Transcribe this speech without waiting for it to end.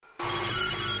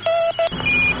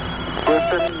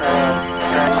Houston,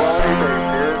 Tranquility Base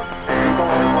here. The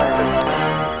Eagle has landed.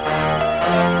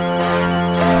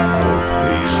 Oh,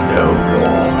 please, no,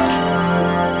 Lord.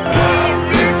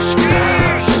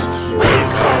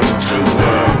 Welcome to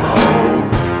Wormhole.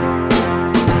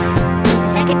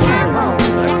 Second time home.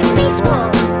 Second space war.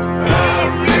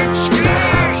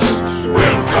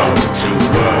 Welcome to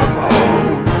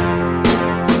Wormhole.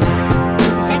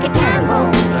 Second time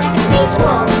home. Second space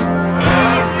war.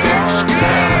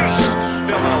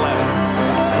 Film 11.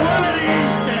 One of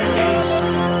these days,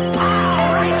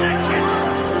 power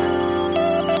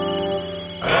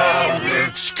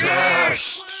It's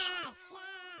cursed.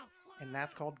 And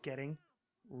that's called getting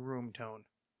room tone.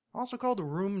 Also called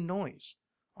room noise.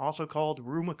 Also called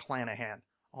Room McClanahan.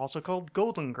 Also called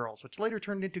Golden Girls, which later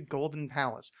turned into Golden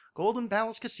Palace. Golden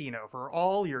Palace Casino for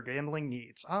all your gambling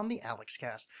needs on the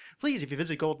AlexCast. Please, if you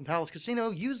visit Golden Palace Casino,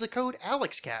 use the code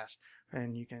AlexCast,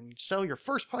 and you can sell your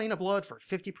first pint of blood for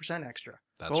 50% extra.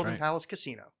 That's Golden right. Palace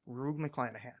Casino, Rube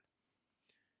McClanahan.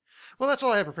 Well, that's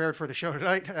all I have prepared for the show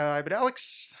tonight. I've been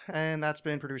Alex, and that's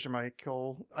been producer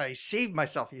Michael. I saved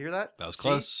myself. You hear that? That was See?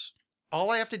 close. All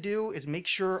I have to do is make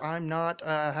sure I'm not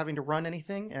having to run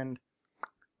anything, and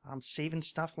I'm saving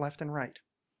stuff left and right.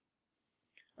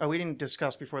 Oh, we didn't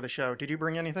discuss before the show. Did you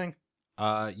bring anything?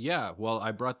 Yeah. Well,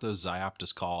 I brought those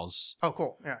Zioptis calls. Oh,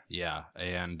 cool. Yeah, Yeah,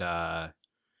 and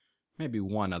maybe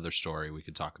one other story we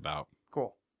could talk about.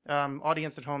 cool.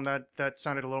 Audience at home, that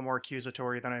sounded a little more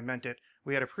accusatory than I meant it.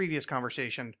 We had a previous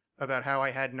conversation about how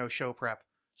I had no show prep.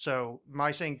 So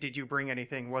my saying, did you bring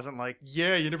anything, wasn't like,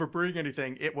 yeah, you never bring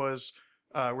anything. It was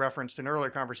referenced an earlier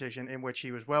conversation in which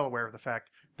he was well aware of the fact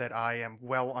that I am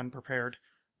well unprepared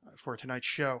for tonight's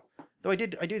show. Though I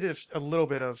did have a little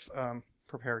bit of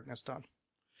preparedness done.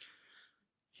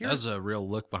 Here- As a real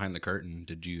look behind the curtain,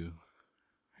 are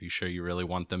you sure you really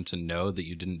want them to know that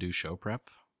you didn't do show prep?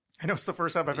 I know it's the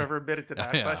first time I've ever admitted to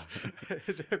that, Yeah.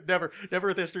 but never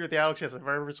in the history of the AlexCast have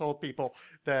I ever told people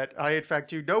that I, in fact,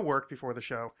 do no work before the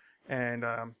show, and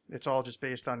it's all just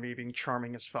based on me being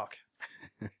charming as fuck.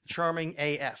 Charming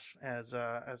AF, as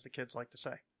the kids like to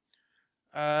say.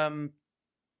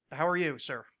 How are you,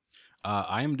 sir?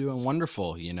 I am doing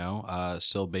wonderful,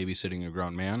 still babysitting a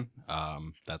grown man.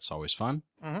 That's always fun.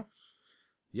 Mhm.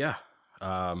 Yeah.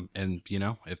 And,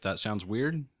 if that sounds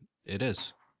weird, it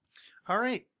is. All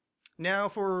right. Now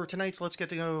for tonight's Let's Get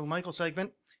to Know Michael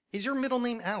segment. Is your middle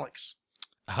name Alex?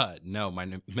 No, my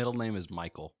middle name is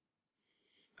Michael.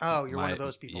 Oh, you're one of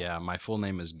those people. Yeah, my full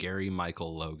name is Gary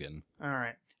Michael Logan. All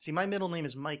right. See, my middle name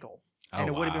is Michael. And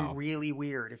Oh, it would have wow. been really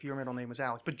weird if your middle name was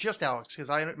Alex. But just Alex, because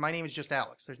my name is just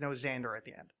Alex. There's no Xander at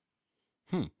the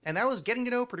end. And that was getting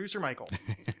to know producer Michael.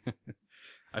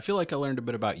 I feel like I learned a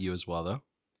bit about you as well, though.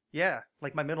 Yeah,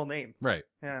 like my middle name. Right.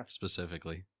 Yeah.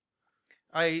 Specifically.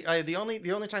 I the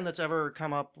only time that's ever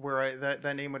come up where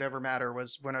that name would ever matter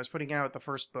was when I was putting out the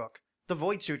first book. The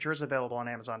Void Suture is available on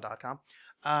Amazon.com.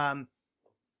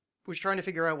 Was trying to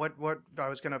figure out what I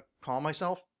was going to call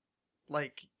myself.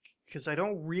 Like, because I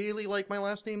don't really like my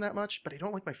last name that much, but I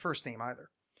don't like my first name either.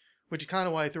 Which is kind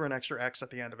of why I threw an extra X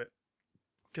at the end of it.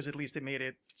 Because at least it made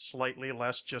it slightly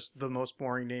less just the most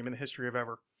boring name in the history of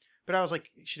ever. But I was like,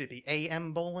 should it be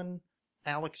A.M. Bolin?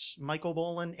 Alex Michael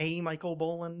Bolin? A. Michael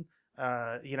Bolin?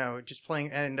 Just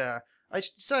playing. And I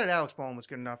decided Alex Bolin was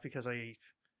good enough because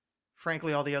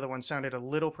frankly, all the other ones sounded a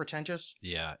little pretentious.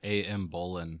 Yeah, A.M.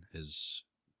 Bolin is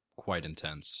quite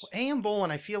intense. A.M.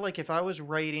 Bolin, I feel like if I was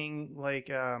writing like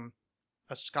a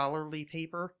scholarly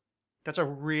paper, that's a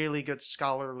really good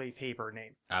scholarly paper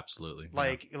name. Absolutely.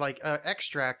 Like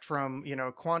extract from,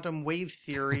 quantum wave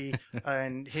theory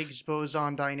and Higgs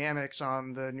boson dynamics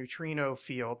on the neutrino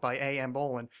field by A.M.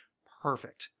 Bolin.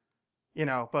 Perfect.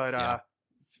 But Yeah.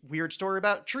 weird story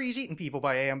about trees eating people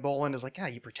by A.M. Bolin is like,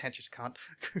 you pretentious cunt.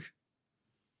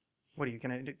 What are you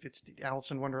going to, it's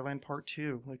Alice in Wonderland Part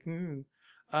 2. Like,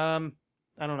 I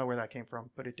don't know where that came from,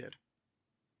 but it did.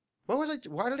 Why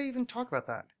did I even talk about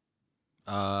that?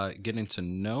 Getting to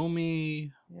know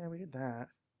me, Yeah, we did that.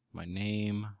 my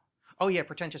name. Oh yeah,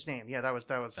 pretentious name. Yeah, that was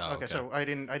Oh, okay. okay. So I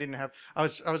didn't have. I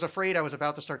was afraid I was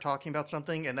about to start talking about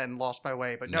something and then lost my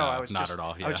way. But no, I was not just at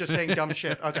all. I was just saying dumb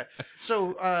shit. Okay,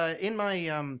 so in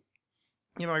my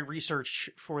my research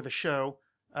for the show,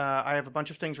 I have a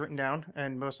bunch of things written down,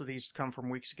 and most of these come from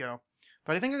weeks ago.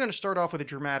 But I think I'm going to start off with a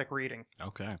dramatic reading,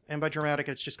 Okay. and by dramatic,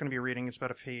 it's just going to be a reading. It's about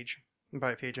a page. And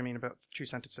by a page, I mean about 2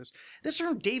 sentences. This is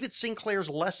from David Sinclair's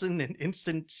Lesson in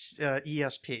Instant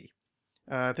ESP.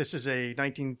 This is a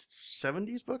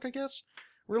 1970s book, I guess.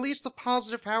 Release the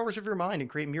positive powers of your mind and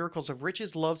create miracles of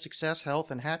riches, love, success, health,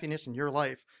 and happiness in your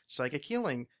life. Psychic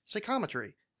healing,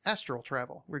 psychometry, astral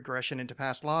travel, regression into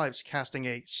past lives, casting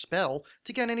a spell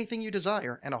to get anything you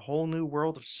desire, and a whole new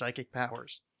world of psychic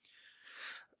powers.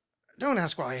 Don't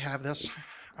ask why I have this.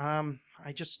 I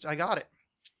got it.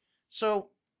 So,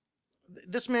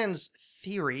 this man's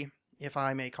theory, if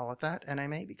I may call it that, and I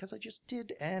may because I just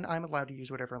did, and I'm allowed to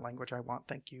use whatever language I want.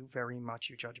 Thank you very much,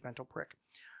 you judgmental prick.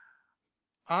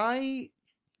 I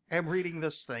am reading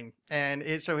this thing,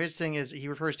 and so his thing is, he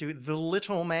refers to the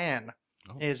little man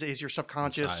is your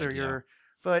subconscious Inside, or your... yeah.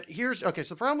 But here's... Okay,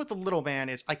 so the problem with the little man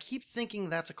is I keep thinking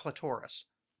that's a clitoris.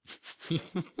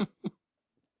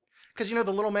 Because, you know,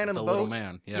 the little man in the boat? little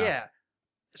man, yeah.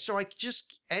 So I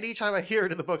just... Anytime I hear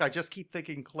it in the book, I just keep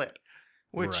thinking clit.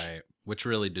 Which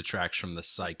really detracts from the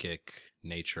psychic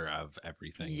nature of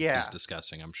everything Yeah. he's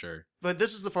discussing, I'm sure. But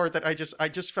this is the part that I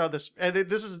just found this... And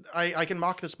this is... I can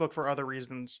mock this book for other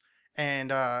reasons.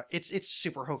 And it's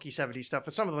super hokey 70s stuff.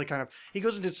 But some of the kind of... He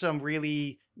goes into some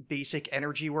really basic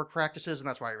energy work practices, and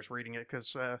that's why I was reading it,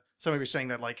 because somebody was saying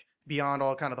that, like, beyond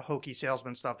all kind of the hokey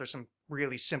salesman stuff, there's some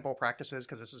really simple practices,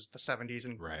 because this is the 70s,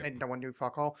 and no one knew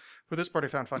fuck all. But this part I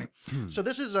found funny. So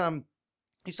this is...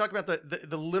 He's talking about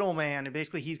the little man, and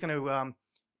basically he's going to...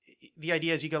 the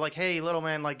idea is you go like, hey, little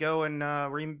man, like, go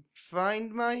and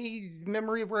find my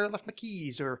memory of where I left my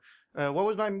keys, or what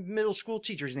was my middle school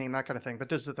teacher's name, that kind of thing. But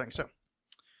this is the thing. So,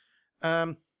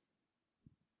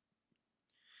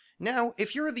 now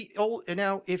if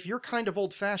you're kind of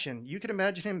old-fashioned, you can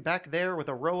imagine him back there with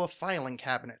a row of filing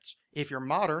cabinets. If you're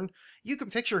modern, you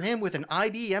can picture him with an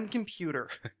IBM computer,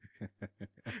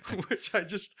 which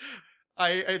that's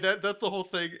the whole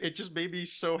thing. It just made me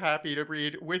so happy to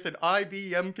read with an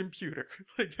IBM computer.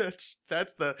 Like that's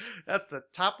the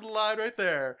top of the line right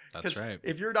there. That's right.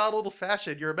 If you're not old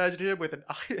fashioned, you're imagining him with an.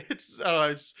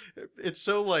 It's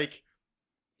so like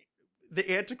the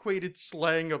antiquated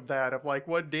slang of that of like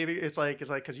what Davey. It's like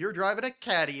because you're driving a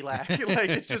Cadillac. Like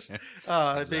it's just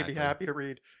it made me happy to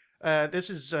read.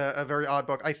 This is a very odd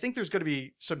book. I think there's going to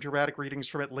be some dramatic readings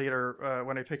from it later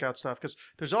when I pick out stuff, because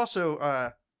there's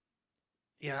also.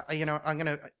 Yeah,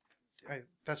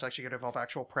 that's actually going to involve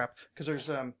actual prep, because there's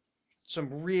some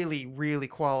really, really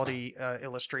quality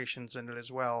illustrations in it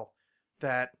as well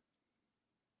that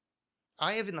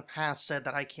I have in the past said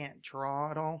that I can't draw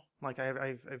at all. Like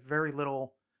I've very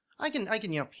little. I can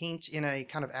paint in a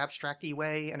kind of abstract-y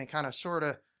way, and it kind of sort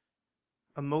of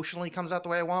emotionally comes out the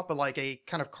way I want, but like a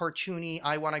kind of cartoony,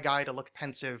 I want a guy to look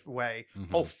pensive way. Mhm.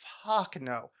 Oh fuck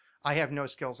no, I have no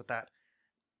skills at that.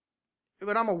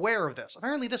 But I'm aware of this.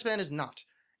 Apparently this man is not.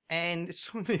 And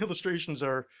some of the illustrations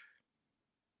are...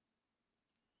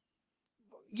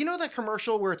 You know that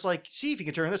commercial where it's like, see if you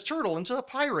can turn this turtle into a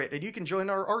pirate and you can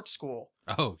join our art school.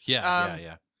 Oh, yeah,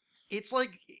 yeah. It's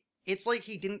like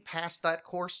he didn't pass that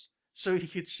course. So you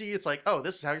could see it's like, oh,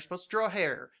 this is how you're supposed to draw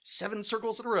hair. 7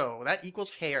 circles in a row. That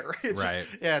equals hair. It's right.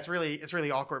 Just, yeah, it's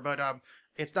really awkward. But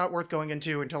it's not worth going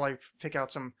into until I pick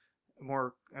out some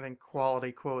more, I think,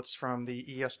 quality quotes from the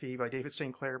ESP by David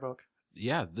St. Clair book.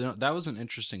 Yeah, that was an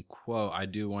interesting quote. I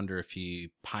do wonder if he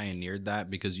pioneered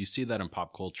that, because you see that in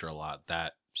pop culture a lot,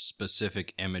 that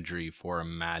specific imagery for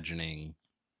imagining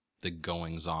the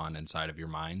goings on inside of your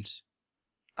mind.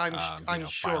 I'm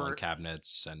sure. Filing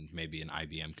cabinets and maybe an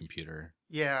IBM computer.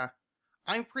 Yeah.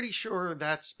 I'm pretty sure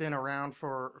that's been around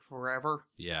for forever.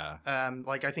 Yeah.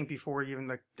 Like I think before even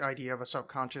the idea of a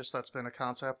subconscious, that's been a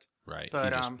concept. Right.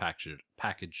 But he just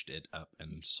packaged it up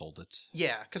and sold it.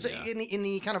 Yeah, because in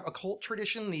the kind of occult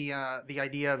tradition, the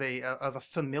idea of a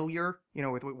familiar,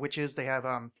 with witches, they have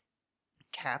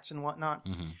cats and whatnot.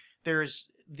 Mm-hmm. There's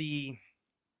the.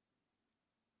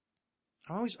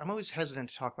 I'm always hesitant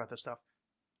to talk about this stuff.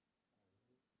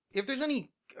 If there's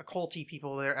any occulty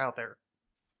people out there,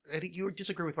 you would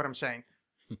disagree with what I'm saying.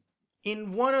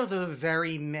 In one of the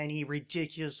very many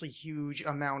ridiculously huge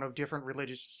amount of different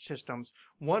religious systems,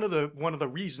 one of the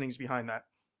reasonings behind that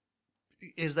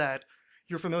is that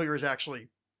your familiar is actually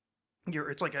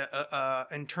it's like a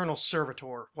internal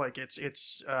servitor. Like it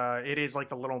is like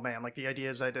the little man. Like the idea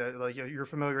is that like your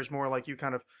familiar is more like you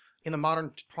kind of, in the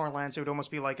modern parlance, it would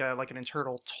almost be like an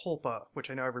internal tulpa,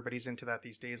 which I know everybody's into that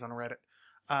these days on Reddit.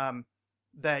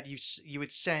 That you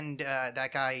would send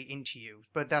that guy into you,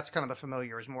 but that's kind of the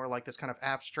familiar, is more like this kind of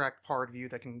abstract part of you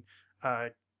that can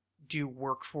do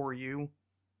work for you,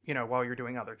 while you're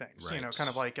doing other things. Right. Kind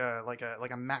of like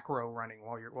a macro running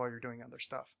while you're doing other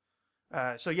stuff.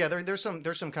 So yeah, there's some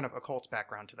kind of occult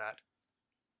background to that.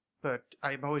 But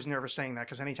I'm always nervous saying that,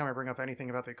 because anytime I bring up anything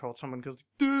about the occult, someone goes,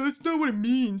 "Dude, that's not what it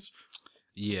means."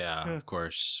 Yeah, Yeah. of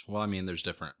course. Well, I mean, there's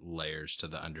different layers to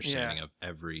the understanding of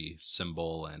every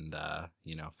symbol and,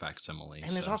 facsimile.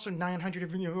 And there's so. also 900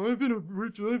 different, I've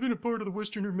been a part of the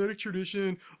Western Hermetic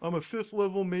tradition. I'm a 5th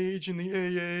level mage in the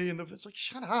AA. And it's like,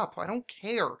 shut up. I don't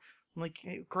care. I'm like,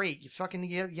 hey, great.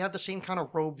 You have the same kind of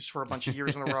robes for a bunch of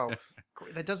years in a row.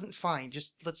 Great. That doesn't fine.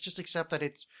 Let's just accept that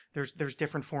there's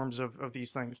different forms of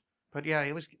these things. But yeah,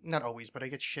 it was not always, but I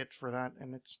get shit for that.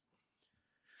 And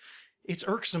it's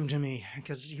irksome to me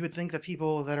because you would think that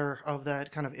people that are of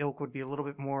that kind of ilk would be a little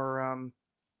bit more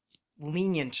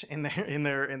lenient in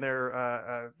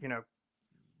their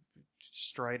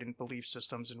strident belief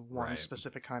systems in one Right.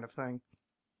 specific kind of thing,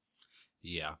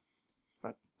 Yeah,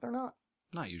 but they're not.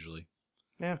 not usually.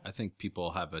 Yeah. I think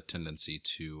people have a tendency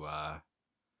to,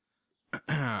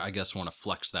 I guess, want to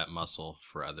flex that muscle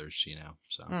for others,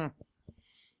 So Mm.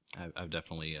 I've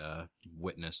definitely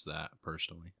witnessed that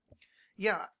personally.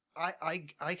 Yeah,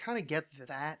 I kind of get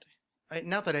that.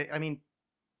 Not that I mean,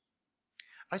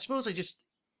 I suppose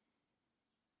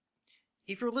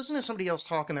if you're listening to somebody else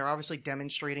talk and they're obviously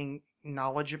demonstrating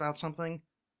knowledge about something,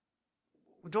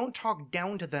 don't talk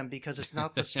down to them because it's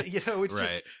not the it's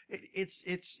Right. just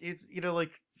it's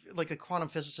like a quantum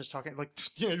physicist talking like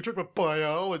you're talking about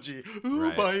biology. Ooh,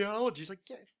 Right. biology. It's like,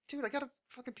 yeah, dude, I got a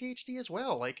fucking PhD as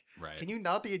well. Like, Right. can you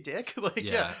not be a dick? Like,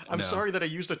 Yeah, I'm no. sorry that I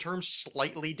used a term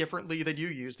slightly differently than you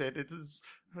used it. It's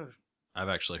I've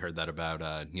actually heard that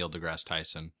about Neil deGrasse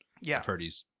Tyson. yeah, I've heard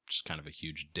he's just kind of a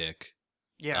huge dick.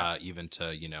 yeah. Even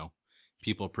to,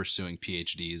 people pursuing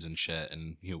PhDs and shit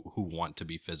and who want to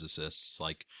be physicists.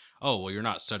 Like, oh, well, you're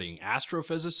not studying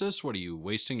astrophysicists? What are you,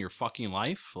 wasting your fucking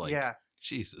life? Like, Yeah.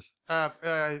 Jesus.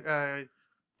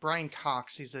 Brian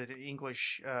Cox, he's an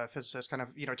English physicist, kind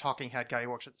of, talking head guy who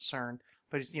works at CERN,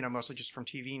 but he's, mostly just from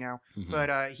TV now. Mhm.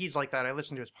 But he's like that. I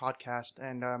listened to his podcast,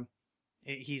 and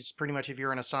he's pretty much, if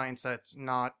you're in a science that's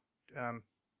not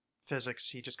physics,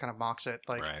 he just kind of mocks it.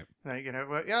 Like, Right.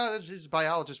 well, yeah, this is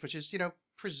biologist, which is,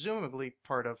 presumably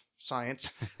part of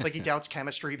science. Like, he doubts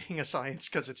chemistry being a science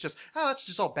because it's just, that's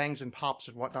just all bangs and pops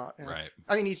and whatnot. Right.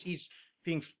 I mean, he's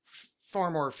being far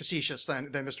more facetious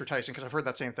than Mr. Tyson, because I've heard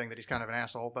that same thing, that he's kind of an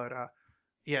asshole. But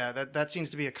yeah, that seems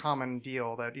to be a common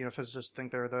deal, that physicists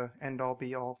think they're the end all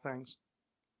be all things.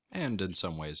 And in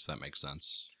some ways, that makes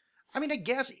sense. I mean, I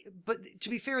guess, but to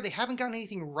be fair, they haven't gotten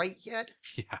anything right yet.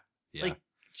 Yeah. Yeah.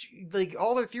 Like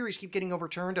all their theories keep getting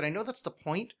overturned, and I know that's the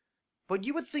point. But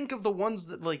you would think of the ones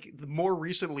that more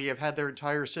recently have had their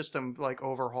entire system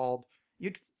overhauled,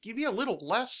 you'd be a little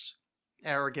less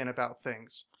arrogant about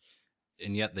things.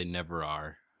 And yet they never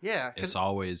are. Yeah, It's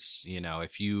always,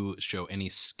 if you show any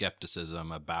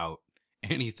skepticism about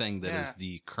anything that is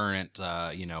the current,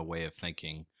 way of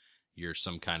thinking, you're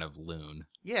some kind of loon.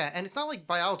 yeah, and it's not like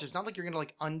biology. It's not like you're gonna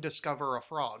undiscover a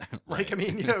frog. Right. I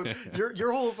mean,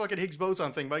 your whole fucking Higgs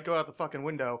boson thing might go out the fucking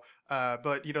window.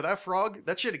 But that frog,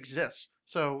 that shit exists.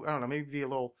 So I don't know, maybe be a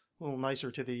little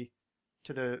nicer to the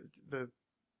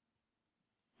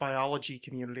biology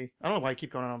community. I don't know why I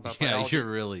keep going on about Yeah, biology. you're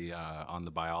really on the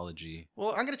biology.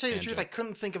 Well, I'm going to tell you the truth. I Tangent.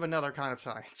 couldn't think of another kind of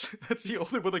science. That's the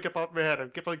only one that kept popping in my head. I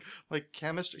kept like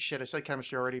chemistry. Shit, I said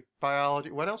chemistry already. Biology.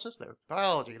 What else is there?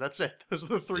 Biology. That's it. Those are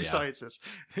the three Yeah. sciences.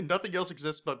 And nothing else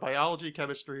exists but biology,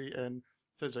 chemistry, and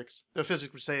physics. The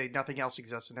physics would say nothing else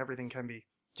exists and everything can be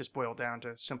just boiled down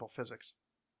to simple physics.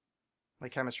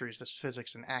 Like chemistry is just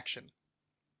physics in action.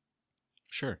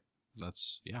 Sure.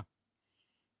 That's, yeah.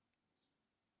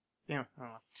 Yeah, I don't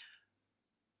know.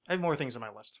 I have more things on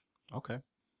my list. Okay.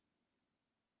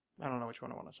 I don't know which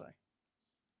one I want to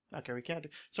say. Okay, we can't do.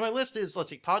 So my list is, let's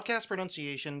see, podcast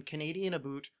pronunciation, Canadian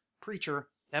Aboot, Preacher,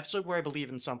 episode where I believe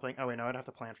in something. Oh wait, no, I'd have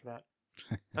to plan for that.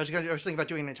 I was thinking about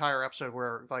doing an entire episode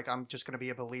where I'm just going to be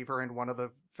a believer in one of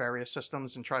the various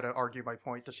systems and try to argue my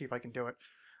point to see if I can do it.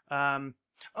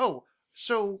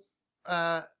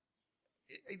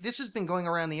 This has been going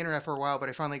around the internet for a while, but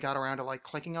I finally got around to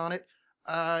clicking on it.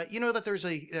 You know that there's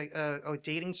a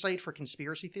dating site for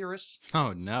conspiracy theorists?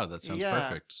 Oh, no, that sounds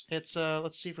perfect. It's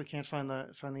let's see if we can't find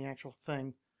the actual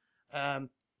thing.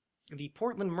 The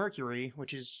Portland Mercury,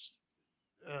 which is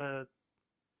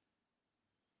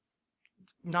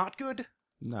not good.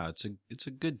 No, it's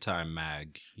a good time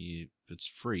mag. It's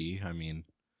free. I mean,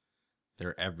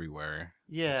 they're everywhere.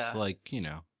 Yeah. It's like,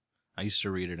 I used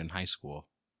to read it in high school.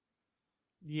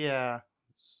 Yeah.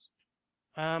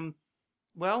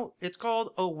 Well, it's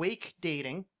called Awake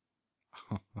Dating.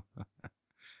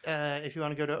 If you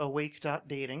want to go to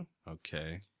awake.dating.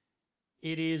 Okay.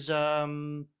 It is well,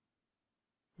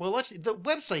 the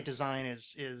website design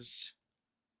is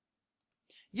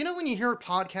You know when you hear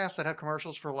podcasts that have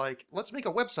commercials for like, let's make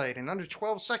a website in under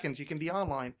 12 seconds you can be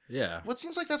online. Yeah. Well, it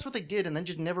seems like that's what they did and then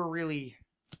just never really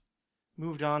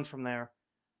moved on from there.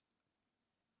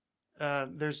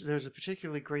 There's a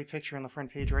particularly great picture on the front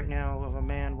page right now of a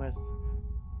man with...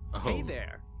 Oh. Hey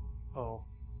there. Oh.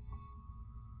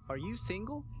 Are you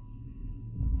single?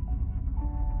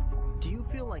 Do you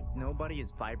feel like nobody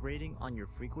is vibrating on your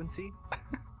frequency?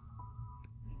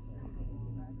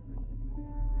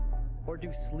 Or do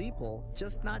Sleeple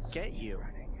just not get you?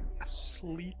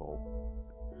 Sleeple.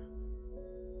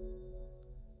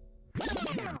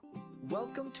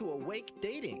 Welcome to Awake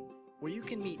Dating, where you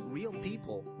can meet real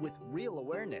people with real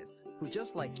awareness who,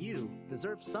 just like you,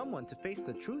 deserve someone to face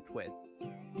the truth with.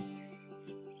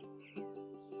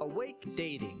 Awake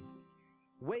Dating.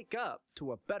 Wake up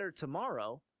to a better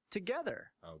tomorrow together.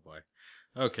 Oh boy.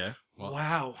 Okay. Well,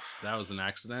 Wow. that was an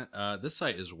accident. This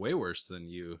site is way worse than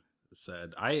you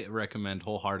said. I recommend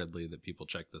wholeheartedly that people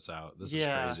check this out. This is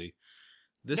crazy.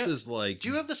 This Now, is like... Do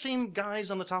you have the same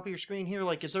guys on the top of your screen here?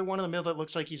 Like, is there one in the middle that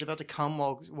looks like he's about to come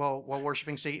while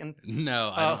worshiping Satan?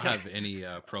 No, I don't have any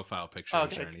profile pictures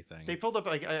Okay. or anything. They pulled up,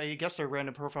 I guess they're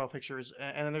random profile pictures,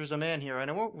 and then there's a man here, and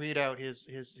I won't read out his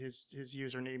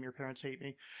username. Your parents hate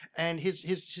me. And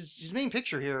his main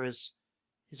picture here is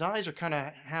his eyes are kind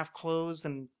of half closed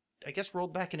and I guess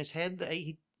rolled back in his head.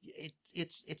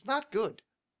 It's not good.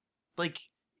 Like,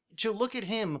 to look at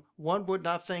him, one would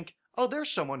not think, oh, there's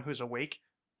someone who's awake.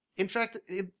 In fact,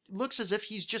 it looks as if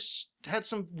he's just had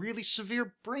some really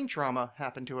severe brain trauma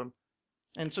happen to him.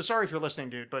 And so sorry if you're listening,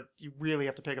 dude, but you really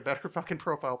have to pick a better fucking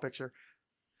profile picture.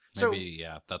 Maybe,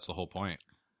 yeah, that's the whole point.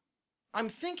 I'm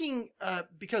thinking,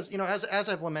 because, you know, as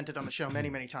I've lamented on the show many,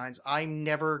 many times, I'm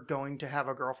never going to have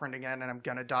a girlfriend again, and I'm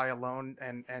going to die alone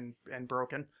and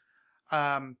broken.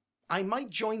 I might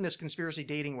join this conspiracy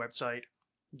dating website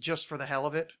just for the hell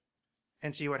of it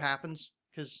and see what happens,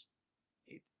 because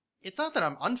it's not that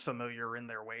I'm unfamiliar in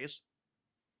their ways.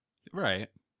 Right.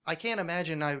 I can't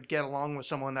imagine I would get along with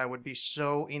someone that would be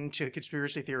so into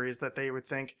conspiracy theories that they would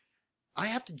think, I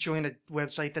have to join a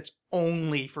website that's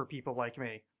only for people like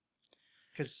me.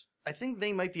 Because I think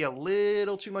they might be a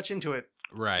little too much into it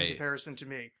Right. in comparison to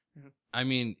me. I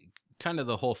mean, kind of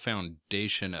the whole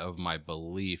foundation of my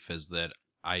belief is that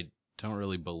I don't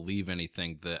really believe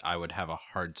anything that I would have a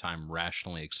hard time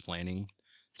rationally explaining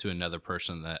to another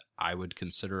person that I would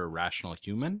consider a rational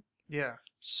human. Yeah.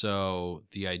 So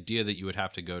the idea that you would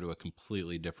have to go to a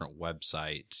completely different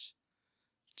website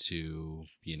to,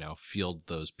 you know, field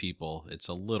those people, it's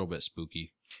a little bit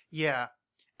spooky. Yeah.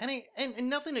 And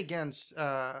nothing against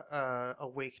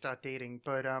awake.dating,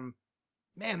 but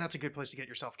man, that's a good place to get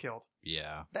yourself killed.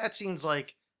 Yeah. That seems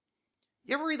like...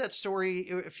 You ever read that story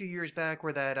a few years back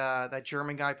where that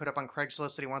German guy put up on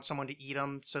Craigslist that he wants someone to eat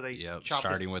him, so they chopped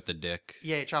starting with the dick.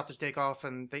 Yeah, he chopped his dick off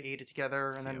and they ate it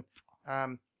together, and then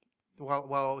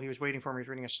while he was waiting for him, he was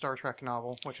reading a Star Trek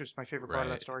novel, which was my favorite part of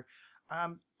that story.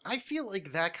 I feel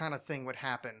like that kind of thing would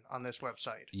happen on this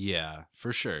website. Yeah,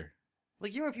 for sure.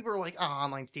 Like, you know, when people are like, oh,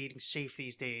 online dating's safe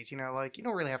these days, you know, like, you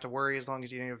don't really have to worry as long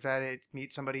as you vet it,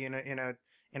 meet somebody in a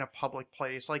public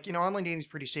place. Like, you know, online dating is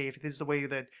pretty safe. This is the way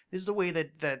that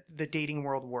the dating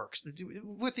world works,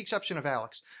 with the exception of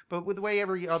Alex. But with the way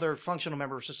every other functional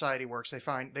member of society works, they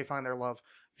find their love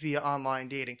via online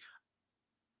dating.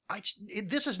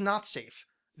 This is not safe.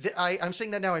 I'm saying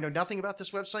that now. I know nothing about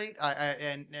this website.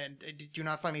 And do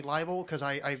not find me liable, because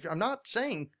I'm not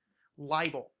saying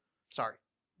libel. Sorry.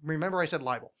 Remember, I said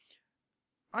libel.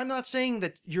 I'm not saying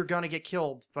that you're gonna get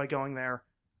killed by going there.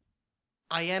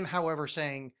 I am, however,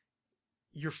 saying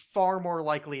you're far more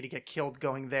likely to get killed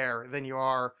going there than you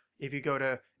are if you go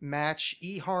to Match,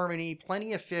 eHarmony,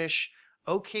 Plenty of Fish,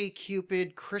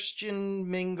 OkCupid, Christian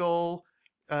Mingle,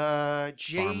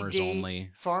 JDate,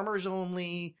 Farmers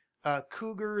Only,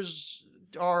 Cougars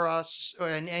R Us,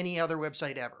 and any other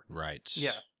website ever. Right.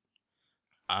 Yeah.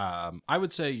 I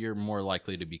would say you're more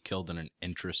likely to be killed in an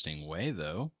interesting way,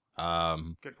 though.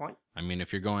 Good point. I mean,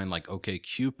 if you're going like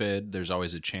OkCupid, there's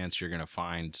always a chance you're going to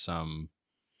find some,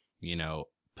 you know,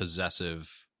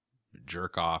 possessive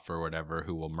jerk off or whatever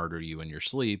who will murder you in your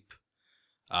sleep.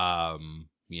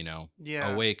 You know,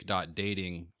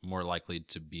 awake.dating, more likely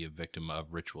to be a victim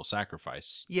of ritual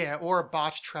sacrifice. Yeah, or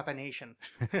botched trepanation.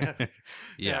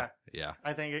 Yeah.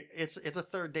 I think it's a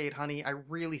third date, honey. I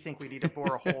really think we need to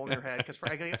bore a hole in your head, because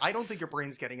frankly, I don't think your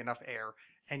brain's getting enough air,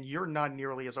 and you're not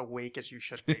nearly as awake as you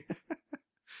should be.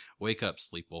 Wake up,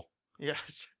 Sleeple.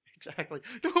 Yes, exactly.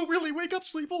 No, really, wake up,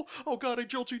 Sleeple. Oh God, I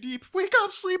drilled too deep. Wake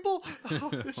up, Sleeple. Oh,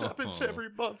 this happens every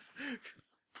month.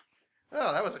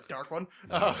 Oh, that was a dark one.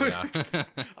 Yeah.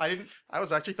 I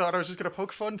was actually thought I was just going to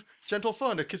poke gentle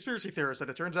fun at conspiracy theorists, and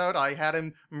it turns out I had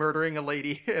him murdering a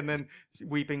lady and then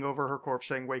weeping over her corpse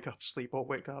saying, "Wake up, sleepo,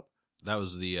 wake up." That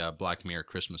was the Black Mirror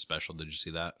Christmas special. Did you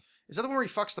see that? Is that the one where he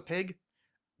fucks the pig?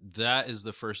 That is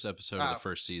the first episode of the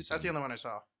first season. That's the only one I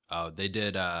saw. They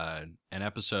did an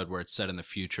episode where it's set in the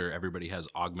future. Everybody has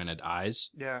augmented eyes.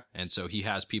 Yeah. And so he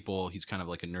has people, he's kind of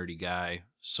like a nerdy guy,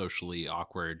 socially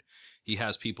awkward. He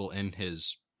has people in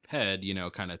his head,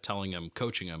 kind of telling him,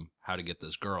 coaching him how to get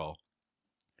this girl.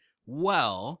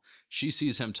 Well, she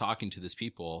sees him talking to these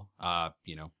people,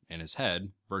 in his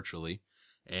head, virtually.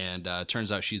 And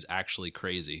turns out she's actually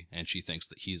crazy. And she thinks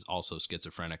that he's also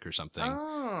schizophrenic or something.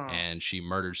 Oh. And she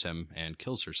murders him and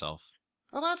kills herself.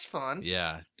 Oh, that's fun.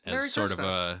 Yeah. As Merry sort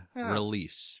Christmas. of a Yeah.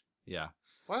 release. Yeah.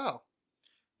 Wow.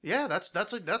 Yeah, that's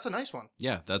a nice one.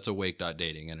 Yeah, that's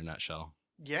awake.dating in a nutshell.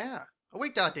 Yeah.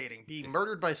 Awake.dating. Be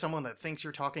murdered by someone that thinks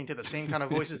you're talking to the same kind of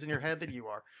voices in your head that you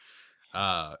are.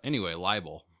 Anyway,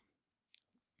 libel.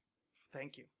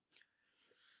 Thank you.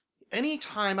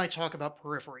 Anytime I talk about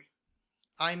Periphery,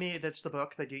 that's the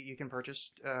book that you can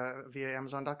purchase via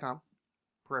Amazon.com.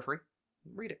 Periphery.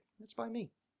 Read it. It's by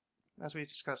me. As we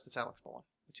discussed, it's Alex Boland,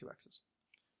 with 2 X's.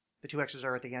 The 2 X's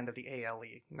are at the end of the ALE,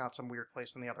 not some weird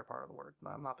place in the other part of the word.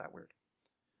 No, I'm not that weird.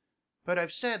 But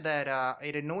I've said that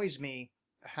it annoys me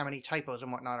how many typos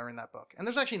and whatnot are in that book. And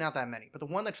there's actually not that many. But the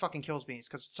one that fucking kills me is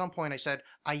because at some point I said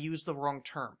I used the wrong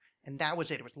term. And that was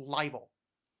it. It was libel.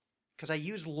 Because I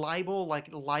used libel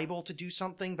like libel to do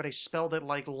something, but I spelled it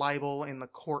like libel in the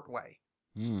court way.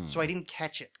 So I didn't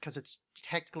catch it because it's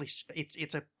technically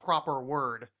it's a proper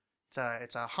word. It's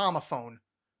a homophone.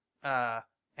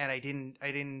 And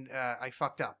I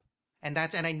fucked up. And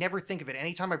I never think of it.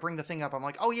 Anytime I bring the thing up, I'm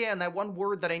like, oh yeah, and that one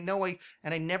word that I know and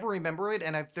I never remember it.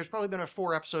 And there's probably been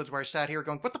 4 episodes where I sat here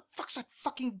going, what the fuck's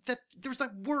that there's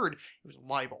that word. It was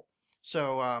libel.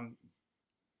 So,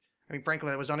 frankly,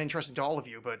 that was uninteresting to all of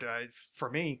you, but for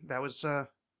me, that was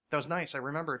nice. I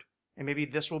remembered. And maybe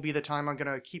this will be the time I'm going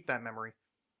to keep that memory.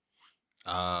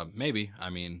 Maybe.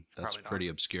 That's Probably not. pretty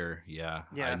obscure. Yeah.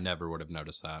 Yeah. I never would have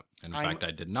noticed that. In fact,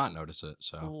 I did not notice it.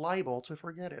 So. Liable to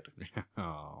forget it.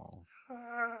 Oh.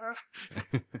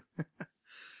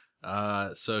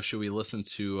 So should we listen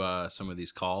to some of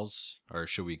these calls, or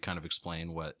should we kind of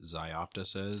explain what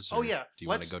Zyoptis is? Oh, Or yeah. Do you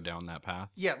want to go down that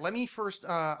path? Yeah, let me first,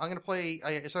 I'm going to play,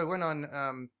 so I went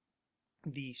on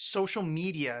the social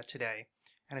media today,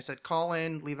 and I said, call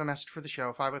in, leave a message for the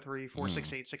show,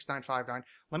 503-468-6959.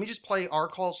 Let me just play our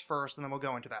calls first, and then we'll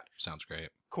go into that. Sounds great.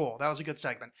 Cool, that was a good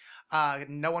segment.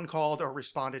 No one called or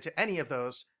responded to any of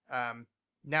those.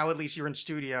 Now at least you're in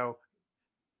studio.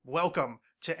 Welcome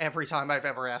to every time I've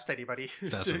ever asked anybody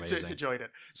That's to amazing. join it.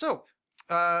 So,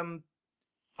 I'll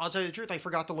tell you the truth, I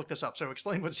forgot to look this up, so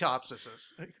explain what Zyopsis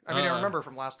is. I remember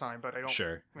from last time, but I don't...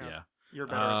 Sure, you know, yeah. You're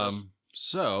better at this.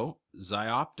 So,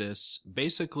 Zyoptis,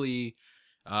 basically,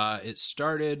 it's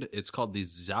called the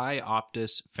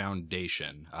Zyoptis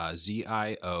Foundation,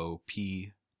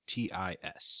 Zioptis.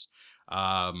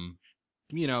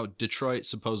 Detroit,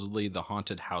 supposedly the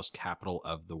haunted house capital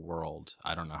of the world.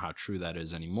 I don't know how true that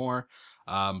is anymore.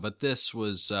 But this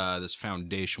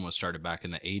foundation was started back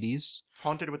in the 80s.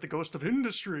 Haunted with the ghost of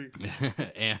industry.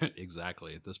 And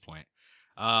exactly at this point,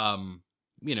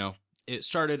 it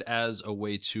started as a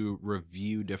way to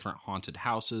review different haunted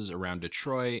houses around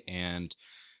Detroit and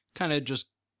kind of just,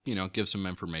 give some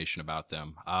information about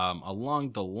them.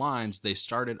 Along the lines, they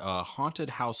started a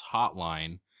haunted house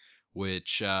hotline,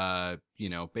 which,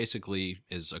 basically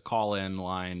is a call-in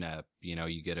line.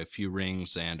 You get a few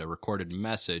rings and a recorded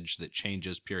message that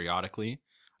changes periodically.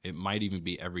 It might even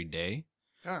be every day.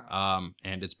 Oh.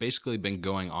 And it's basically been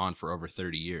going on for over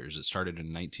 30 years. It started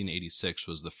in 1986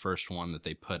 was the first one that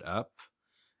they put up.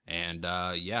 And,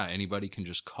 anybody can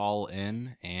just call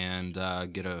in and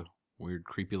get a weird,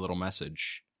 creepy little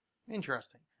message.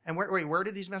 Interesting. And where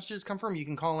did these messages come from? You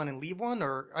can call in and leave one?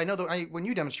 Or I know that when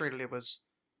you demonstrated it was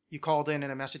you called in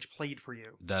and a message played for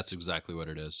you. That's exactly what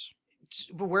it is.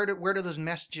 But where do those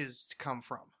messages come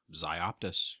from?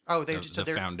 Zyoptis. Oh,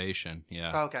 the foundation.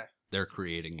 Yeah. Oh, okay. They're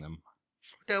creating them.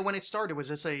 When it started, was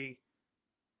this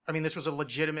this was a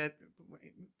legitimate,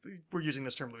 we're using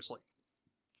this term loosely,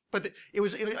 but it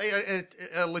was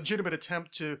a legitimate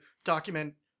attempt to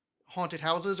document haunted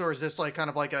houses, or is this like kind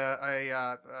of like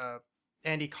a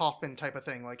Andy Kaufman type of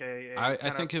thing? Like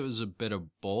I think it was a bit of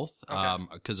both. Okay.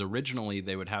 Because originally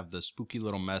they would have the spooky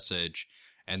little message,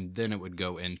 and then it would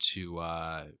go into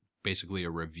basically a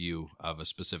review of a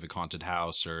specific haunted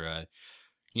house or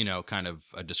kind of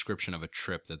a description of a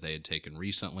trip that they had taken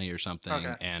recently or something.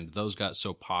 Okay. And those got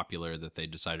so popular that they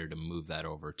decided to move that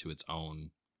over to its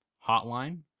own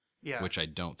hotline, Yeah. which I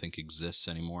don't think exists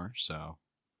anymore. So,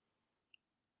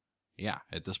 yeah,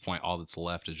 at this point, all that's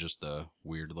left is just the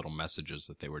weird little messages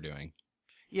that they were doing.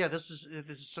 Yeah, this is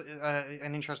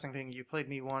an interesting thing. You played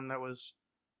me one that was,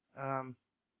 I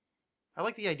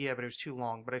like the idea, but it was too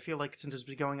long. But I feel like since it's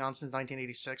been going on since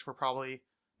 1986, we're probably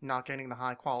not getting the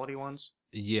high quality ones.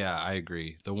 Yeah, I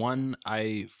agree. The one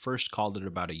I first called it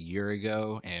about a year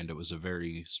ago, and it was a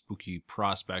very spooky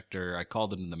prospector. I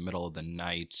called it in the middle of the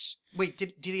night. Wait,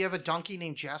 did he have a donkey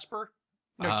named Jasper?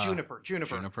 No, Juniper.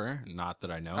 Juniper, not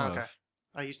that I know Okay. of.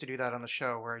 I used to do that on the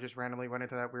show where I just randomly went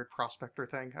into that weird prospector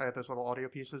thing. I had those little audio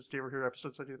pieces. Do you ever hear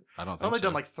episodes I do? I don't I've think only so.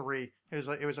 done like 3. It was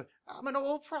like I'm an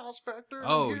old prospector.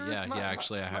 Oh, Here's yeah,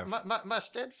 actually I have. My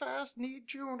steadfast need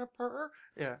juniper.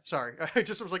 Yeah, sorry. I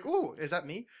just was like, ooh, is that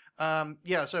me?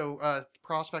 Yeah. So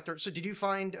prospector. So did you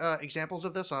find examples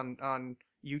of this on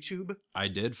YouTube? I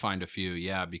did find a few,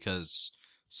 yeah, because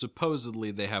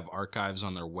supposedly they have archives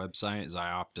on their website,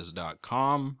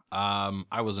 zyoptis.com.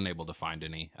 I wasn't able to find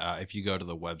any. If you go to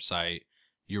the website,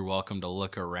 you're welcome to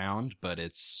look around, but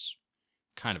it's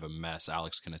kind of a mess.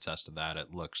 Alex can attest to that.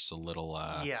 It looks a little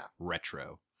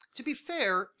retro. To be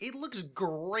fair, it looks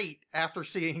great after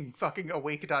seeing fucking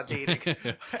awake.dating.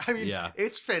 I mean, Yeah.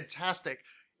 It's fantastic.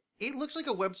 It looks like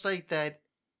a website that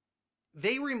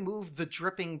they removed the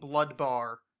dripping blood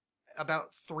bar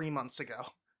about 3 months ago.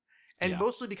 And Yeah.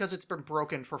 mostly because it's been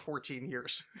broken for 14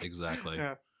 years. Exactly.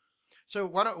 Yeah. So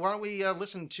why don't we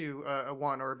listen to a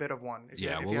one or a bit of one? If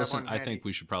Yeah, you well, have listen, one I handy. think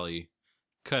we should probably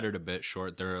cut it a bit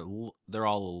short. They're all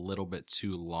a little bit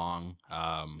too long.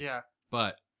 Yeah.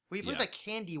 But We played yeah. that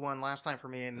candy one last time for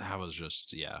me, and that was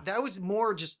just, yeah. that was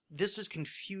more just, this is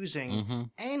confusing Mm-hmm.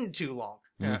 and too long.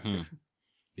 Yeah. Mm-hmm.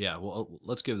 Yeah, well,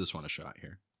 let's give this one a shot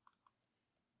here.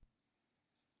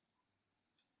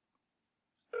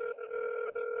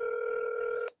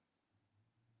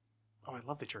 Oh, I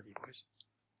love the jerky voice.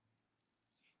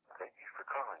 Thank you for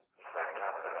calling.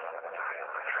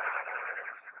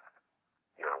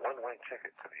 Your one-way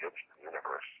ticket to the edge of the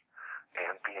universe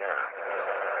and beyond.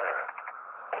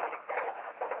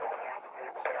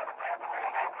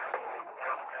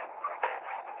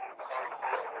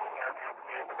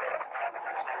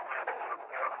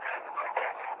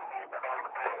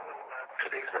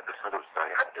 Today's episode of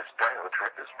Science Dial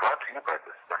Trek is brought to you by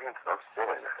the science of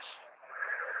silliness.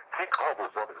 Take all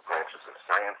those other branches of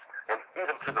science and feed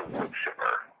them to the wood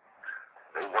chipper.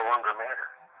 They no longer matter.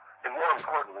 And more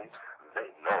importantly, they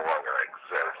no longer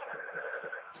exist.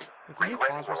 Can you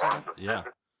pause for a second? Yeah,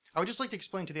 I would just like to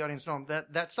explain to the audience at home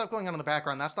that stuff going on in the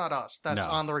background, that's not us. That's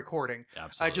No. on the recording.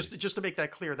 absolutely. Just to make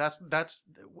that clear, that's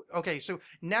okay. So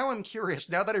now I'm curious.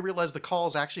 Now that I realize the call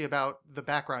is actually about the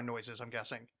background noises, I'm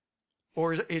guessing,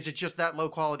 or is it just that low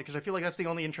quality? Because I feel like that's the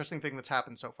only interesting thing that's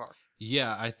happened so far.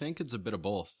 Yeah, I think it's a bit of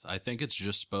both. I think it's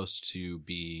just supposed to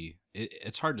be...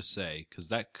 It's hard to say, because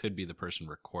that could be the person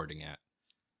recording it.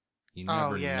 You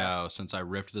never know, since I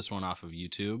ripped this one off of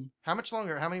YouTube. How much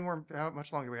longer? How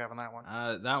much longer do we have on that one?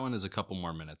 That one is a couple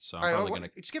more minutes, so I'm All right, probably well,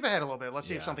 going to... skip ahead a little bit. Let's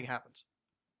see if Yeah. something happens.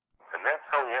 And that's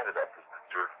how he ended up as the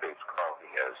dirt-faced clown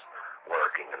he is,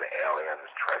 lurking in the alley on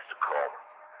his tricycle.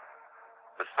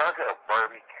 The saga of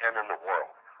Barbie, Ken, and the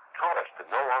world taught us to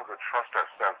no longer trust our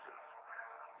senses,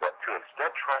 but to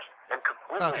instead trust and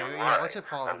completely Okay, rely yeah, let's hit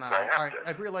pause on that one. All right,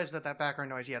 I've realized that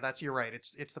background noise. Yeah, you're right.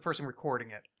 It's the person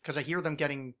recording it because I hear them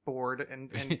getting bored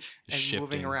and Shifting,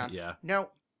 moving around. Yeah.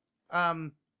 Now, oh,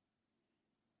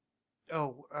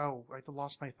 I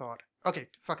lost my thought. Okay,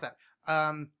 fuck that.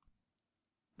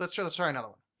 Let's try another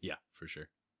one. Yeah, for sure.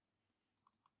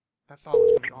 That thought was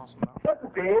gonna be awesome though. This is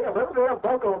Dean, a little bit of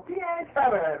vocal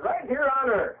PH7 right here on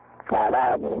Earth. I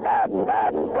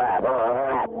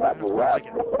like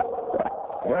it.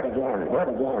 What again?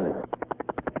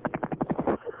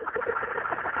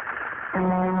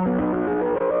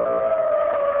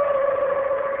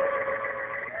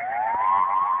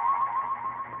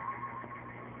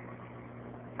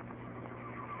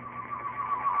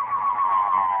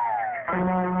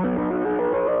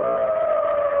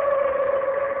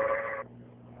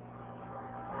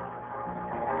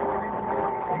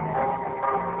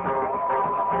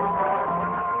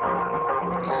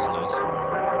 This is nice.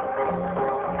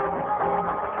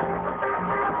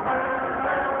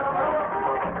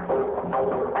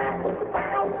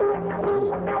 Ooh,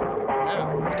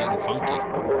 Yeah, getting funky.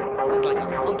 it's like a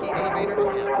funky elevator to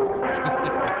hell.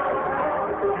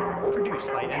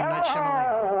 Produced by M. Night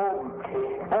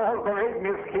Shyamalan. Oh,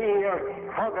 greatness here,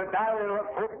 for the dial of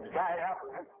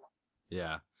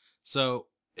Yeah. So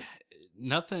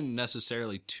nothing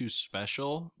necessarily too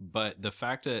special, but the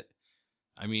fact that,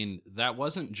 I mean, that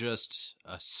wasn't just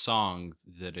a song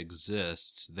that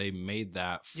exists. They made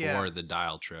that for Yeah. the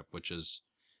Dial Trip, which is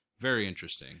very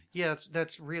interesting. Yeah,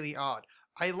 that's really odd.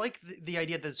 I like the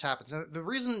idea that this happens. Now, the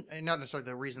reason, and not necessarily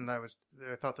the reason that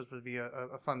I thought this would be a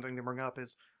fun thing to bring up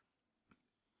is,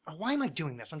 why am I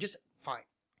doing this? I'm just fine.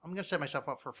 I'm going to set myself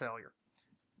up for failure.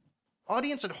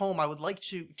 Audience at home, I would like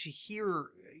to hear,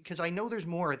 because I know there's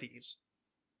more of these.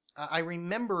 I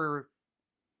remember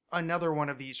another one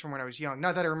of these from when I was young.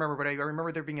 Not that I remember, but I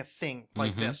remember there being a thing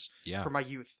like this Yeah. for my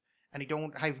youth. And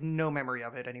I have no memory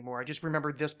of it anymore. I just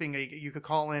remember this being you could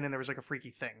call in and there was like a freaky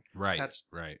thing. Right. That's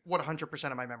right.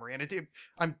 100% of my memory. And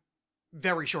I'm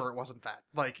very sure it wasn't that.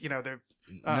 Like,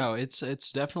 No,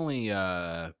 it's definitely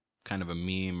kind of a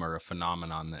meme or a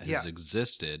phenomenon that has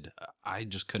existed. I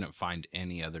just couldn't find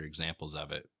any other examples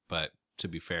of it. But to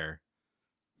be fair,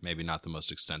 maybe not the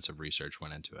most extensive research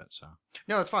went into it. So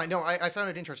no, it's fine. No, I found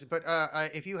it interesting. But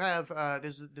if you have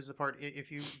this is the part. If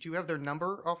you do you have their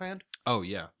number offhand? oh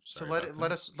yeah. So Sorry about let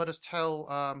that. us tell.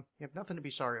 You have nothing to be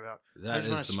sorry about. I That just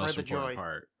wanna is the spread most the important joy.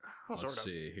 part. Well, Let's sort of.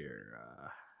 see here.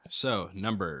 So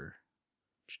number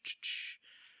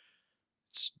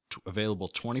it's available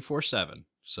 24/7.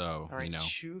 So All right,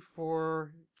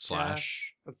 2-4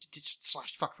 slash.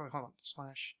 slash. Fuck. Hold on.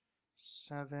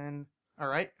 /7. All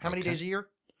right. How many Okay. days a year?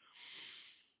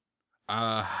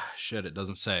 Shit, it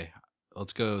doesn't say.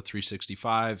 Let's go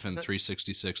 365 and That-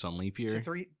 366 on leap year.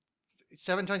 So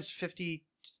 7 times 50,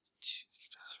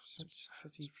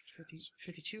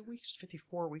 52 weeks,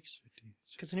 54 weeks.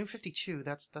 Because the new 52,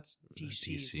 that's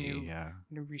DC's new yeah.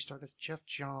 new restart. That's Jeff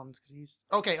Johns because he's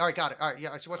okay. All right, got it. All right,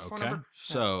 yeah. So what's the phone Okay. number?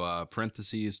 So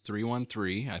parentheses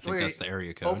 313. I think Wait, that's the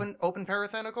area code. Open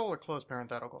parenthetical or close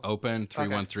parenthetical? Open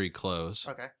 313 close.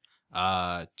 Okay.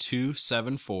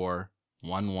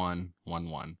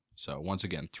 274-1111. So once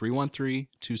again,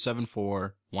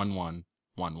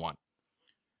 313-274-1111.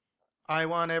 I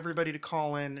want everybody to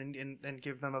call in and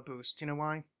give them a boost. You know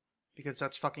why? Because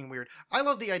that's fucking weird. I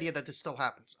love the idea that this still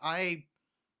happens.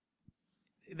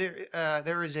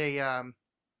 There is a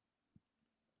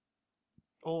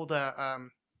old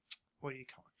what do you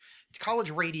call it? College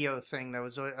radio thing that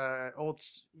was old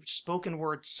spoken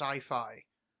word sci-fi,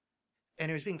 and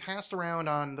it was being passed around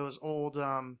on those old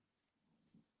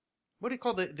what do you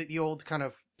call the old kind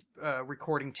of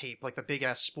recording tape, like the big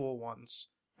ass spool ones?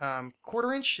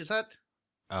 Quarter inch, is that?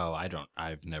 Oh,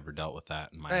 I've never dealt with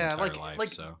that in my entire life. Like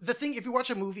So the thing, if you watch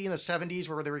a movie in the 70s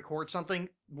where they record something,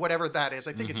 whatever that is,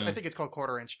 I think it's called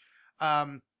quarter inch.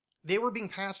 They were being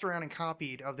passed around and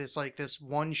copied of this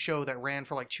one show that ran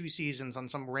for like 2 seasons on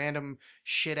some random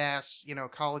shit ass,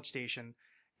 college station.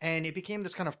 And it became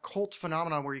this kind of cult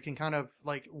phenomenon where you can kind of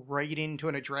like write into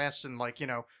an address and like,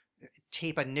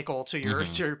 tape a nickel to your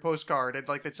to your postcard and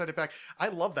like they send it back. I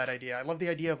love that idea. I love the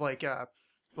idea of like the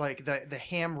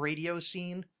ham radio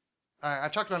scene.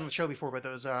 I've talked about it on the show before, but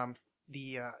those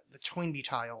the Toynbee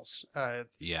tiles.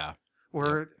 yeah.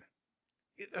 Where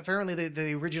apparently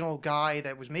the original guy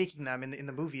that was making them in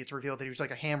the movie, it's revealed that he was like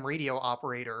a ham radio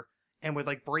operator and would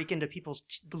like break into people's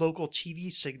local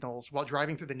TV signals while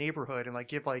driving through the neighborhood and like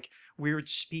give like weird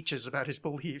speeches about his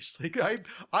beliefs. Like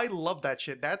I love that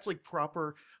shit. That's like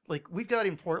proper. Like we've got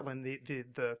in Portland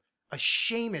the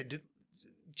ashamed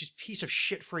just piece of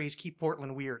shit phrase, keep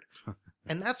Portland weird.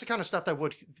 And that's the kind of stuff that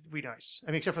would be nice.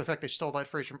 I mean, except for the fact they stole that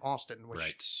phrase from Austin, which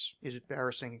Right. is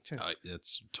embarrassing too.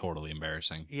 It's totally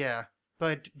embarrassing. Yeah.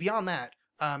 But beyond that,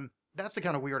 that's the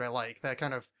kind of weird I like. That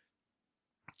kind of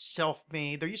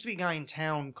self-made. There used to be a guy in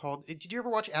town called. Did you ever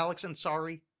watch Alex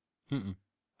Ansari? Mm-mm.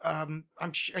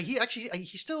 I'm sure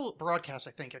he still broadcasts.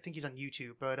 I think he's on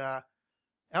YouTube. But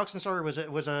Alex Ansari was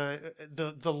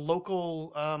the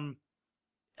local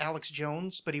Alex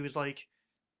Jones, but he was like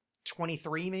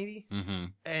 23 maybe, Mm-hmm.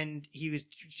 and he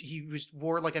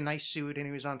wore like a nice suit, and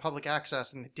he was on public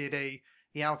access and did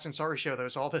the Alex Ansari show. There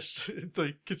was all this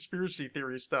like conspiracy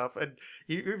theory stuff, and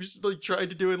he was like trying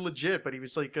to do it legit, but he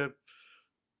was like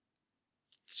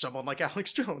someone like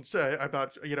Alex Jones.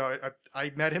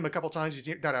 I met him a couple times. He's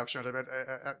not Alex Jones. I met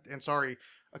Ansari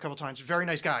a couple times. Very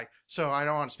nice guy. So I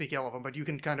don't want to speak ill of him, but you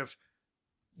can kind of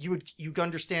you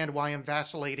understand why I'm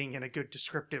vacillating in a good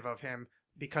descriptive of him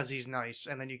because he's nice,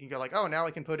 and then you can go like, oh, now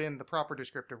I can put in the proper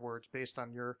descriptive words based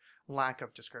on your lack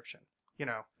of description.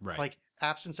 Right. Like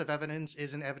absence of evidence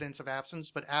isn't evidence of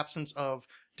absence, but absence of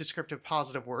descriptive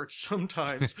positive words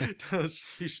sometimes does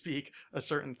bespeak a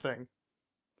certain thing.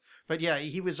 But yeah,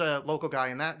 he was a local guy,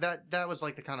 and that was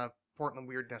like the kind of Portland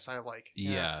weirdness I like.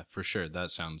 Yeah, for sure.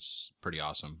 That sounds pretty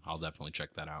awesome. I'll definitely check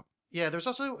that out. Yeah, there's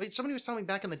also somebody was telling me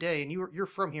back in the day, and you're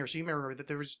from here, so you may remember that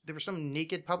there was some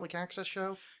naked public access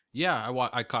show. Yeah,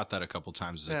 I caught that a couple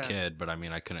times as a Yeah. kid, but I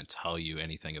mean, I couldn't tell you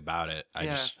anything about it.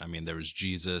 Yeah. I mean, there was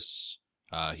Jesus.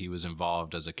 He was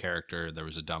involved as a character. There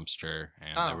was a dumpster,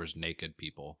 and Oh. there was naked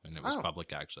people, and it was Oh.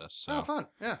 public access. So, Oh, fun.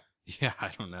 Yeah. yeah, I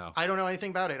don't know. I don't know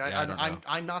anything about it. Yeah, I don't know.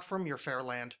 I'm not from your fair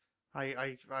land.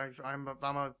 I'm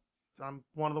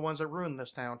one of the ones that ruined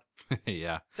this town.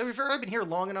 Yeah, To be fair, I've been here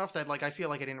long enough that like I feel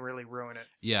like I didn't really ruin it.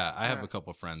 yeah. I have Yeah. a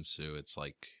couple friends who it's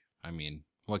like, I mean,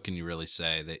 what can you really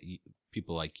say that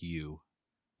people like you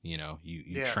know, you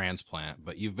Yeah. transplant,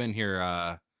 but you've been here.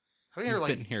 I've been here You've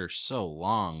like been here so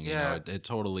long. You Yeah. know, it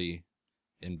totally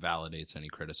invalidates any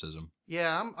criticism.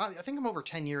 yeah. I think I'm over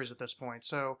 10 years at this point,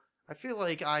 so I feel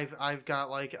like I've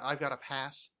got a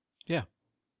pass. Yeah.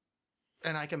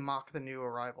 And I can mock the new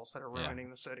arrivals that are Yeah. ruining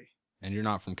the city. And you're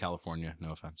not from California.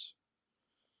 No offense.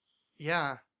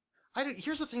 Yeah.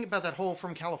 Here's the thing about that whole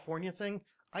from California thing.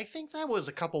 I think that was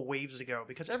a couple waves ago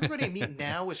because everybody I meet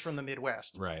now is from the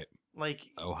Midwest. Right. Like,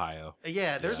 Ohio.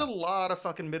 yeah, there's Yeah. a lot of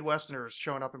fucking Midwesterners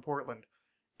showing up in Portland.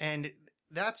 And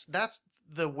that's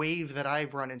the wave that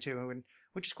I've run into, and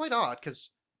which is quite odd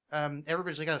because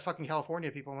everybody's like, oh, fucking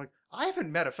California people. I'm like, I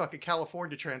haven't met a fucking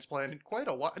California transplant in quite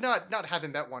a while. Not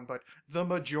haven't met one, but the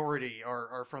majority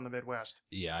are from the Midwest.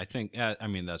 Yeah, I think, I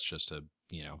mean, that's just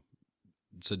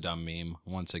it's a dumb meme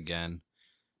once again.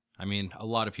 I mean, a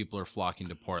lot of people are flocking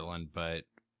to Portland, but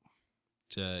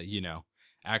to,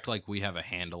 act like we have a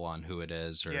handle on who it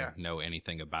is or Yeah. know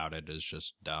anything about it is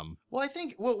just dumb. Well, I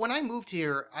think when I moved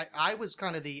here, I was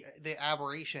kind of the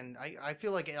aberration. I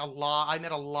feel like I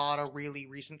met a lot of really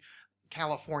recent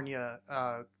California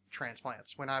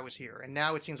transplants when I was here, and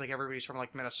now it seems like everybody's from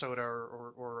like Minnesota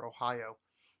or Ohio.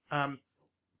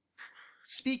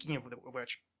 Speaking of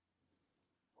which,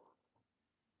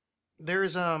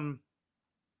 there's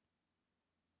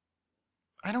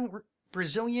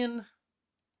Brazilian,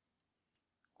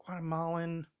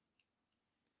 Guatemalan,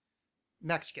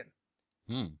 Mexican.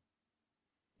 Hmm.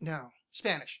 No,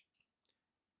 Spanish.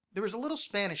 There was a little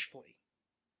Spanish flea.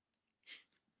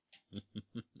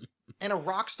 And a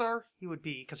rock star he would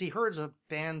be, because he heard of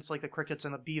bands like the Crickets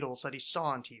and the Beatles that he saw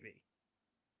on TV.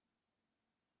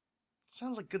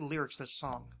 Sounds like good lyrics, this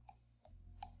song.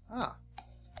 Ah.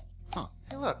 Huh.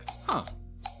 Hey, look. Huh.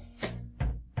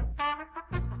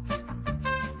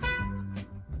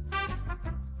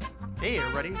 Hey,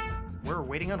 everybody. We're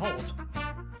waiting on hold.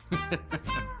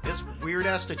 This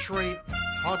weird-ass Detroit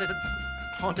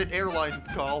haunted airline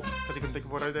call, because he couldn't think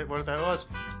of what that was.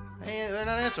 Hey, they're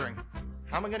not answering.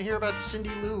 How am I going to hear about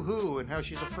Cindy Lou Who and how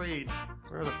she's afraid?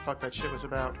 Where the fuck that shit was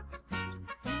about.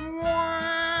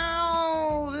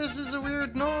 Wow! This is a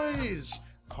weird noise!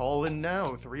 Call in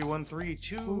now,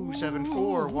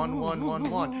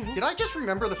 313-274-1111. Did I just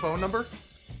remember the phone number?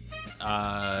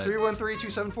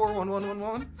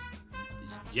 313-274-1111?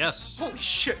 Yes. Holy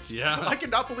shit. Yeah. I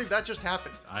cannot believe that just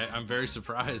happened. I'm very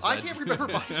surprised. I can't remember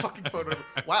my fucking phone number.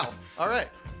 Wow. All right.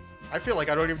 I feel like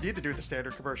I don't even need to do the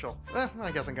standard commercial.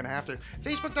 I guess I'm going to have to.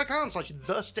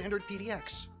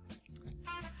 Facebook.com/thestandardpdx.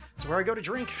 It's where I go to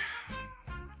drink.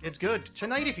 It's good.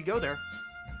 Tonight, if you go there,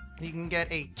 you can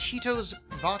get a Tito's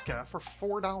vodka for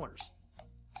 $4.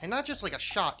 And not just like a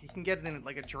shot. You can get it in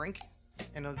like a drink,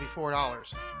 and it'll be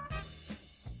 $4.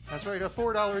 That's right, a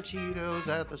 $4 Tito's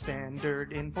at the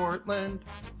Standard in Portland.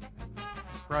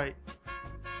 That's right.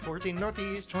 14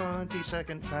 Northeast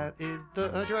 22nd, that is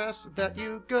the address that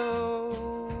you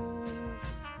go.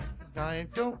 I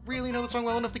don't really know the song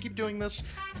well enough to keep doing this.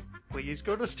 Please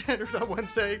go to the Standard on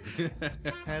Wednesday.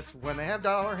 That's when they have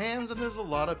dollar hands and there's a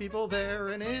lot of people there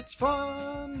and it's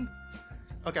fun.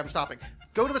 Okay, I'm stopping.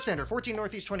 Go to the Standard, 14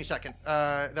 Northeast 22nd.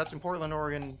 That's in Portland,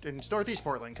 Oregon. It's Northeast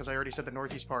Portland, because I already said the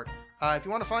Northeast part. If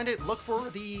you want to find it, look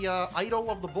for the Idol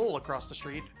of the Bull across the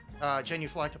street.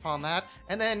 Genuflect upon that,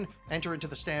 and then enter into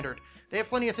the Standard. They have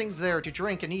plenty of things there to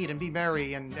drink and eat and be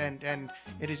merry, and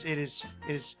it is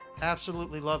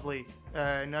absolutely lovely.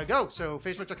 And go. So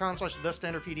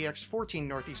Facebook.com/thestandardpdx, 14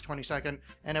 Northeast 22nd,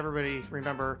 and everybody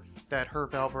remember that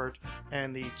Herb Albert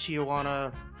and the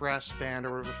Tijuana Brass Band,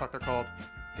 or whatever the fuck they're called,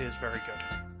 is very good.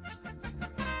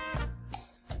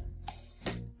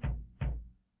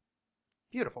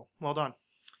 Beautiful. Well done.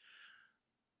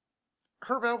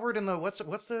 Herb Albert and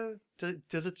the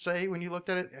does it say when you looked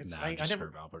at it? Just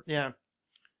Herb Albert. Yeah.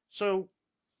 So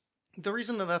the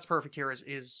reason that that's perfect here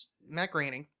is Matt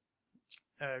Groening,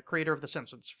 creator of The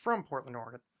Simpsons, from Portland,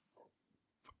 Oregon.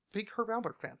 Big Herb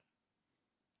Albert fan.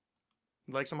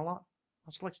 He likes him a lot.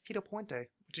 Also likes Tito Puente,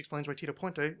 which explains why Tito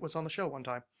Puente was on the show one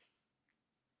time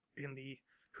in the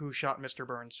Who Shot Mr.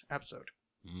 Burns episode.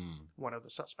 One of the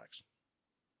suspects.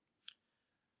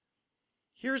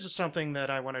 Here's something that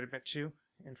I want to admit to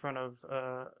in front of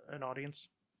an audience.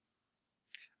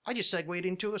 I just segued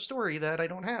into a story that I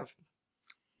don't have.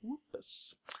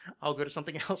 Whoops. I'll go to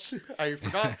something else. I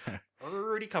forgot.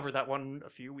 Already covered that one a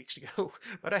few weeks ago,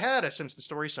 but I had a Simpsons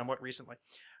story somewhat recently.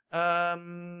 How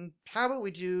about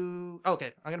we do...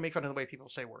 Okay, I'm going to make fun of the way people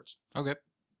say words. Okay.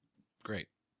 Great.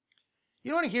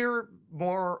 You want to hear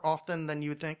more often than you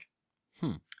would think?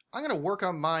 Hmm. I'm going to work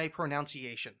on my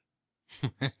pronunciation.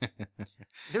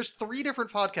 There's 3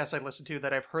 different podcasts I listen to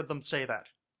that I've heard them say that.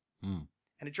 Hmm.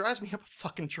 And it drives me up a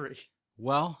fucking tree.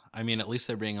 Well, I mean, at least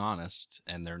they're being honest,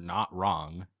 and they're not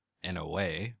wrong, in a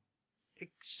way.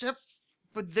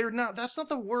 But they're not. That's not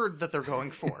the word that they're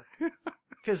going for.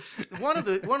 Because one of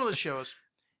the shows,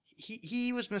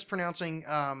 he was mispronouncing.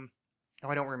 I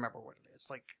don't remember what it is.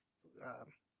 Like,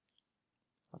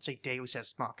 let's say Deus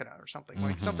Ex Machina or something.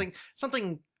 Like something.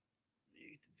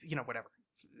 Whatever.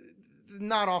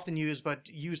 Not often used, but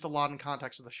used a lot in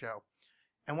context of the show.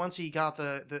 And once he got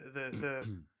the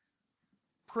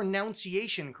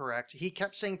pronunciation correct, he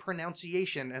kept saying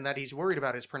pronunciation, and that he's worried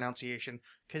about his pronunciation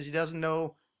because he doesn't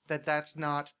know that that's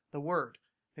not the word.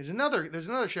 There's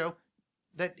another show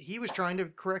that he was trying to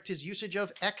correct his usage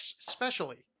of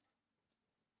especially.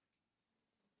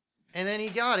 And then he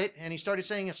got it, and he started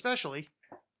saying especially,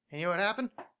 and you know what happened?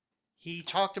 He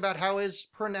talked about how his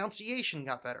pronunciation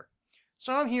got better.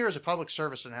 So I'm here as a public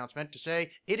service announcement to say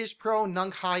it is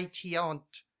pronunciation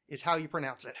is how you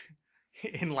pronounce it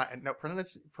in Latin. No,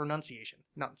 pronunciation.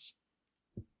 Nunce.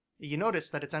 You notice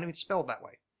that it's not even spelled that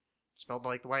way. It's spelled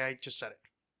like the way I just said it.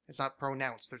 It's not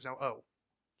pronounced. There's no O.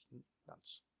 It's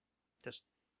nunce. Just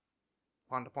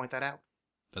wanted to point that out.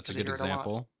 That's a good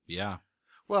example. Yeah.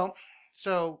 Well,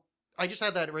 so I just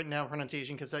had that written down,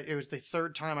 pronunciation, because it was the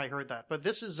 3rd time I heard that. But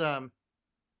this is the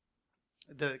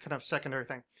kind of secondary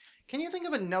thing. Can you think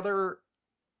of another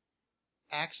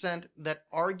accent that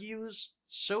argues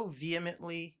so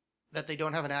vehemently that they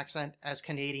don't have an accent as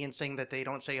Canadians saying that they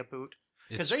don't say a boot?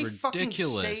 Because they fucking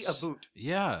say a boot.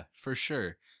 Yeah, for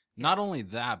sure. Not only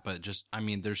that, but just, I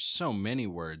mean, there's so many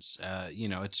words.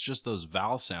 It's just those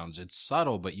vowel sounds. It's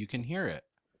subtle, but you can hear it.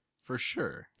 For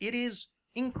sure. It is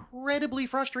incredibly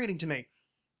frustrating to me.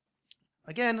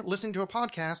 Again, listening to a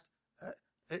podcast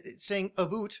saying a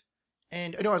boot.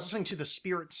 And no, I was listening to the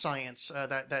Spirit Science,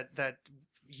 that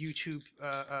YouTube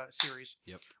series,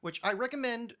 yep. Which I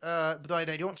recommend, but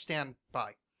I don't stand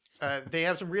by. They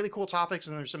have some really cool topics,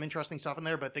 and there's some interesting stuff in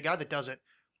there. But the guy that does it,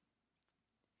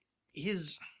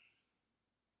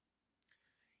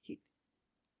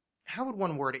 how would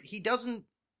one word it? He doesn't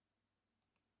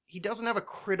have a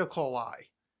critical eye,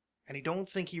 and I don't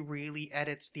think he really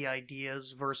edits the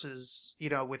ideas versus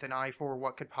with an eye for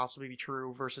what could possibly be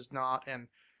true versus not, and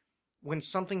when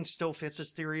something still fits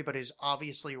his theory but is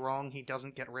obviously wrong, he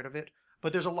doesn't get rid of it.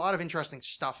 But there's a lot of interesting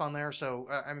stuff on there. So,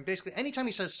 basically, anytime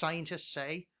he says scientists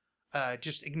say,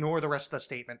 just ignore the rest of the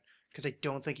statement, because I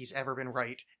don't think he's ever been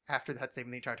right after that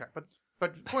statement the entire time.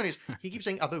 But the point is, he keeps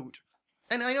saying about.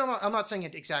 And I know I'm not saying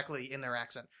it exactly in their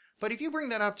accent. But if you bring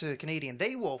that up to Canadian,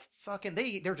 they will fucking...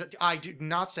 I do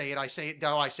not say it. I say it...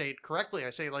 No, I say it correctly.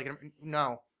 I say it like...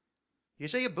 No. You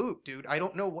say a boot, dude. I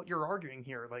don't know what you're arguing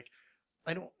here. Like,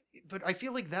 I don't... But I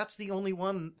feel like that's the only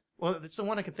one... Well, it's the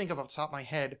one I can think of off the top of my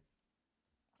head.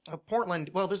 Portland...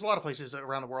 Well, there's a lot of places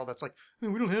around the world that's like, oh,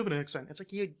 we don't have an accent. It's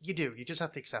like, you do. You just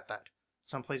have to accept that.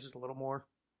 Some places a little more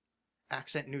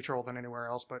accent neutral than anywhere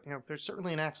else. But, there's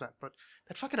certainly an accent. But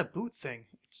that fucking a boot thing,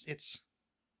 it's...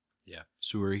 Yeah.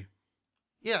 Sorry.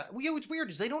 Yeah. What's weird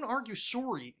is they don't argue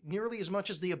sorry nearly as much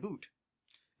as the aboot.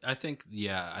 I think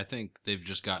they've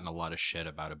just gotten a lot of shit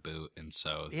about a boot, and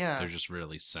so they're just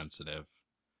really sensitive.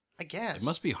 I guess. It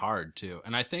must be hard, too.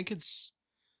 And I think it's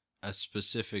a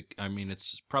specific... I mean,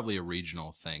 it's probably a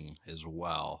regional thing as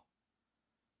well.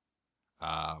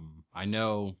 I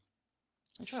know...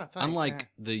 I'm trying to think. Unlike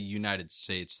the United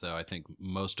States, though, I think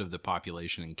most of the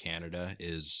population in Canada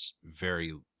is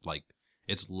very,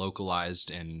 it's localized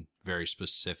in very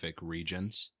specific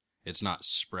regions. It's not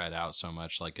spread out so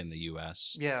much like in the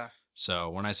U.S. Yeah. So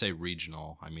when I say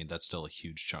regional, I mean, that's still a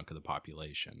huge chunk of the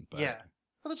population. But... Yeah.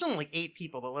 Well, there's only 8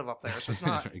 people that live up there, so it's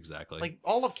not... Exactly. Like,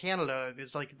 all of Canada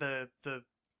is like the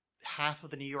half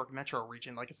of the New York metro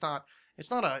region. Like, it's not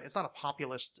a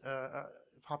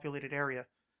populated area.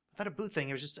 That a boot thing,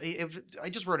 it was just... I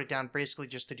just wrote it down basically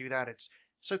just to do that. It's...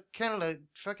 So, Canada,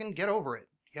 fucking get over it.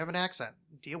 You have an accent.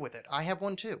 Deal with it. I have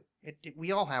one, too.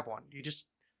 We all have one. You just...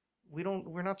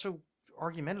 We're not so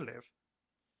argumentative.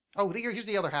 Oh, here's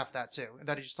the other half of that, too,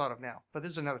 that I just thought of now. But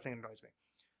this is another thing that annoys me.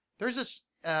 There's this...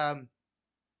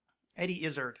 Eddie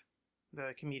Izzard,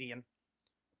 the comedian.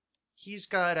 he's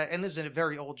got, and this is a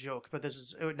very old joke, but this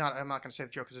is not. I'm not going to say the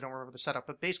joke because I don't remember the setup.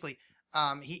 But basically,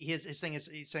 his thing is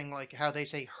he's saying like how they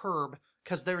say herb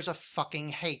because there's a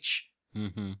fucking H.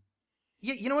 Mm-hmm.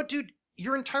 Yeah, you know what, dude?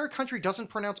 Your entire country doesn't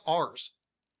pronounce R's.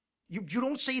 You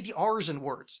don't say the R's in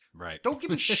words. Right. Don't give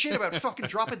me shit about fucking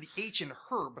dropping the H in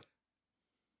herb.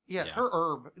 Yeah, Yeah.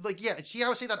 herb. Like, yeah, see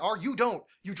how I say that R? You don't.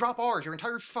 You drop R's. Your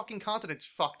entire fucking continent's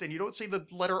fucked, and you don't say the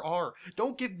letter R.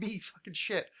 Don't give me fucking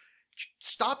shit.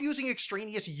 Stop using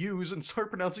extraneous U's and start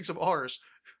pronouncing some R's.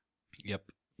 Yep.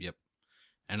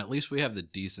 And at least we have the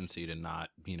decency to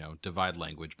not, divide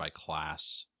language by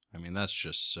class. I mean, that's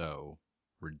just so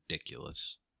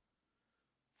ridiculous.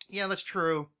 Yeah, that's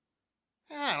true.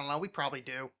 I don't know. We probably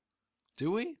do.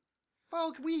 Do we?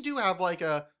 Well, we do have like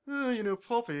a,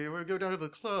 puppy. We go down to the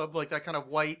club, like that kind of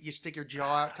white, you stick your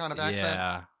jaw out kind of accent.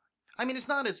 Yeah. I mean, it's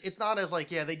not as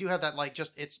like, yeah, they do have that like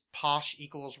just it's posh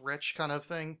equals rich kind of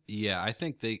thing. Yeah, I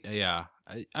think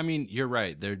I mean, you're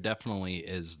right. There definitely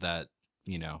is that,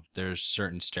 there's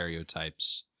certain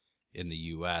stereotypes in the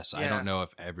U.S. I Yeah. don't know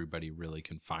if everybody really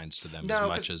confines to them No, as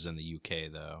much as in the U.K.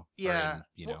 though. Yeah. Or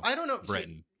in, Well, I don't know. See,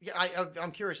 Britain. yeah,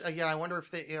 I'm curious. Yeah, I wonder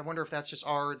if that's just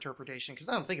our interpretation because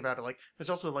I don't think about it. Like, there's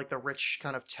also like the rich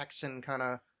kind of Texan kind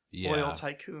of Yeah. oil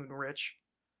tycoon rich.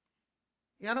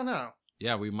 Yeah, I don't know.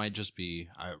 Yeah, we might just be,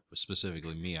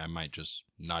 specifically me, I might just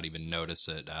not even notice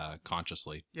it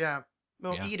consciously. Yeah.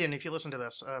 Well, Yeah. Eden, if you listen to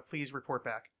this, please report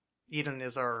back. Eden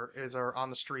is our on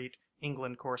the street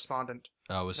England correspondent.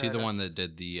 Oh, was he the That, one that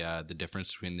did the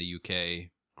difference between the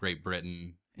UK, Great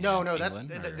Britain? And No, England, that's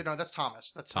or- no, that's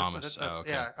Thomas. That's Thomas. Oh,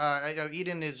 okay. Yeah, I know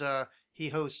Eden is he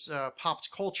hosts Pop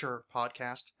Culture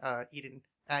podcast. Eden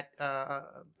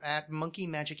at Monkey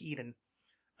Magic Eden.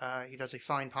 He does a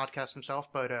fine podcast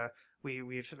himself, but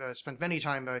we've spent many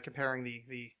time comparing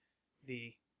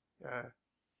the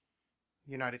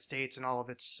United States and all of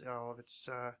its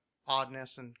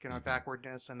oddness and Mhm.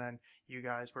 backwardness, and then you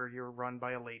guys where you're run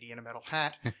by a lady in a metal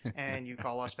hat, and you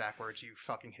call us backwards, you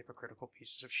fucking hypocritical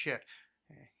pieces of shit.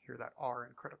 Hear that R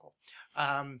in critical.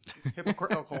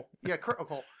 Hypocritical. Yeah,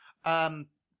 critical. Yeah,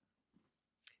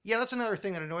 that's another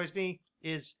thing that annoys me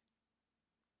is,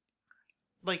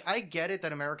 like, I get it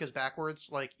that America's backwards.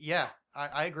 Like, yeah,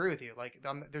 I agree with you. Like,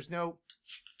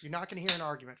 you're not going to hear an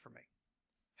argument from me.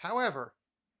 However,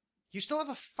 you still have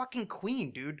a fucking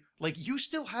queen, dude. Like, you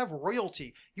still have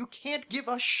royalty. You can't give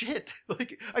us shit.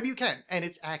 Like, I mean, you can, and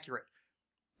it's accurate.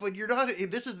 But you're not.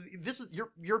 This is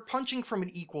you're punching from an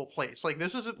equal place. Like,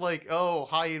 this isn't like, oh,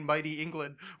 high and mighty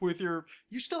England with your.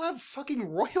 You still have fucking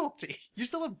royalty. You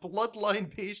still have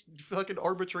bloodline based fucking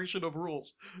arbitration of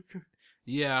rules.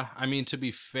 Yeah, I mean, to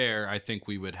be fair, I think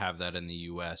we would have that in the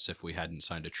U.S. if we hadn't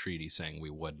signed a treaty saying we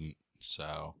wouldn't.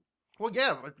 So. Well,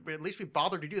 yeah, but at least we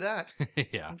bothered to do that.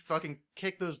 Yeah. And fucking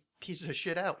kick those pieces of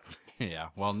shit out. Yeah.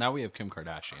 Well, now we have Kim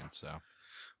Kardashian, so.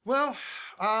 Well,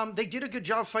 they did a good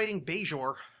job fighting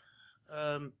Bajor.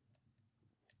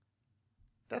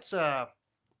 That's a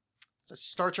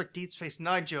Star Trek Deep Space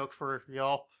Nine joke for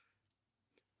y'all.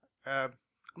 I'm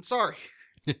sorry.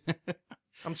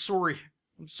 I'm sorry.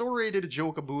 I'm sorry I did a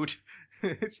joke about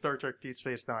Star Trek Deep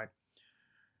Space Nine.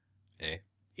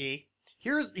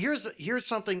 Here's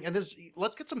something, and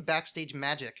let's get some backstage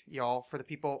magic, y'all, for the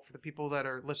people that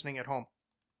are listening at home.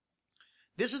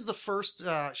 This is the first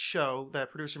show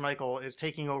that producer Michael is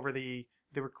taking over the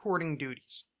recording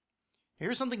duties.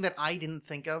 Here's something that I didn't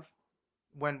think of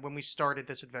when we started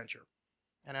this adventure,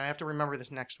 and I have to remember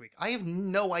this next week. I have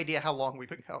no idea how long we've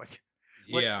been going.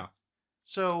 Yeah.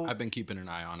 So I've been keeping an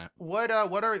eye on it. What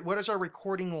is our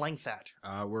recording length at?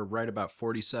 We're right about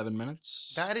 47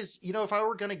 minutes. That is, if I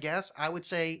were gonna guess, I would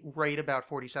say right about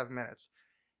 47 minutes.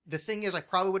 The thing is, I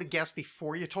probably would have guessed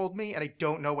before you told me, and I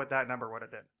don't know what that number would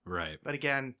have been. Right. But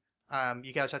again,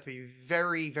 you guys have to be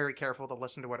very, very careful to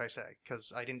listen to what I say,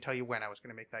 because I didn't tell you when I was going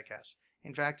to make that guess.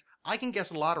 In fact, I can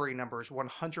guess lottery numbers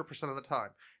 100% of the time.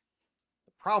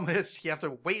 The problem is, you have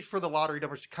to wait for the lottery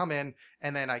numbers to come in,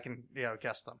 and then I can,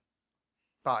 guess them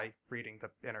by reading the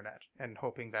internet and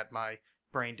hoping that my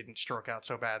brain didn't stroke out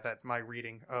so bad that my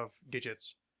reading of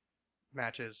digits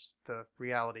matches the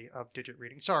reality of digit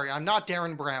reading. Sorry, I'm not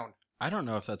Darren Brown. I don't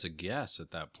know if that's a guess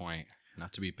at that point.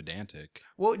 Not to be pedantic.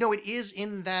 Well, no, it is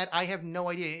in that I have no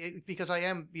idea, because I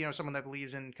am, someone that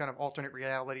believes in kind of alternate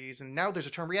realities, and now there's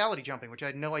a term reality jumping, which I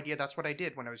had no idea that's what I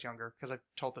did when I was younger, because I've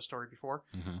told the story before.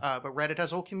 Mm-hmm. But Reddit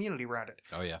has a whole community around it.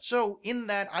 Oh, yeah. So in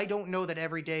that, I don't know that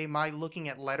every day my looking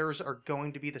at letters are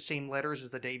going to be the same letters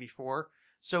as the day before.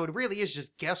 So it really is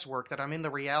just guesswork that I'm in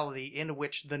the reality in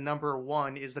which the number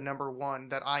 1 is the number 1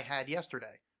 that I had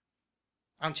yesterday.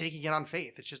 I'm taking it on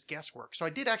faith. It's just guesswork. So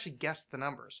I did actually guess the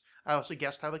numbers. I also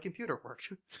guessed how the computer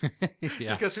worked.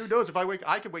 Yeah. Because who knows, if I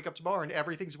could wake up tomorrow and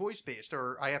everything's voice based,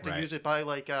 or I have to Right. use it by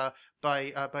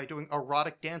by doing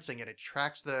erotic dancing and it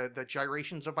tracks the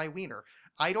gyrations of my wiener.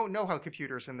 I don't know how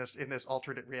computers in this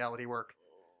alternate reality work.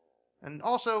 And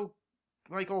also,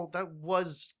 Michael, that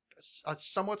was a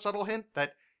somewhat subtle hint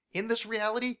that in this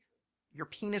reality, your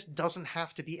penis doesn't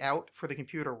have to be out for the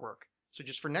computer work. So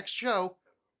just for next show,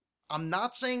 I'm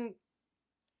not trying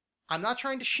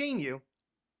to shame you.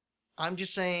 I'm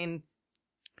just saying,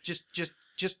 just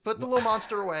put the little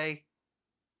monster away.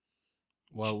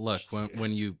 Well, look,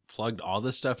 when you plugged all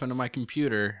this stuff into my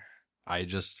computer, I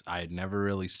had never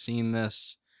really seen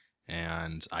this,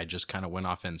 and I just kind of went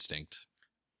off instinct.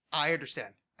 I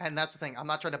understand. And that's the thing. I'm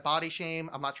not trying to body shame.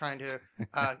 I'm not trying to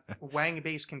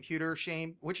wang-based computer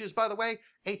shame, which is, by the way,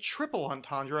 a triple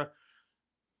entendre.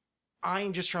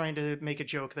 I'm just trying to make a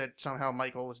joke that somehow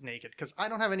Michael is naked, because I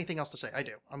don't have anything else to say. I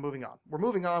do. I'm moving on. We're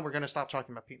moving on. We're going to stop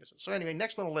talking about penises. So anyway,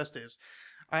 next on the list is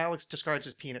Alex describes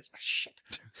his penis. Shit.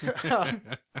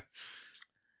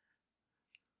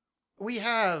 We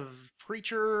have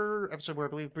Preacher, episode where I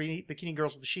believe Bikini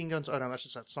Girls with Machine Guns. Oh, no, that's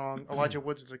just that song. Elijah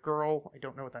Woods is a girl. I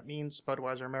don't know what that means.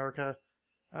 Budweiser America.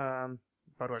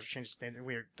 Budweiser changed its name.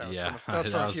 Weird. That was from a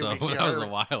few weeks ago. That was a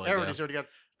while ago. Everybody's already got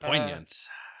Poignant.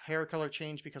 hair color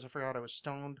changed because I forgot I was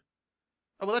stoned.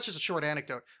 Oh, well, that's just a short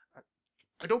anecdote.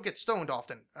 I don't get stoned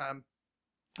often. All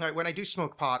right, when I do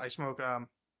smoke pot, I smoke...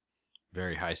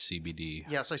 Very high CBD.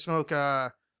 Yes, I smoke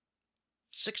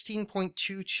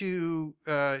 16.22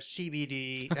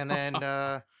 CBD, and then...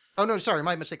 oh, no, sorry,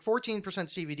 my mistake. 14%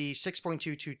 CBD,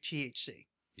 6.22 THC.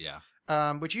 Yeah.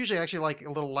 Which usually I actually like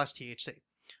a little less THC.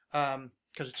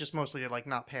 Because it's just mostly to, like,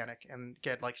 not panic and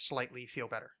get, like, slightly feel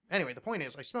better. Anyway, the point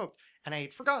is, I smoked, and I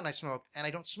had forgotten I smoked, and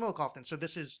I don't smoke often, so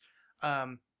this is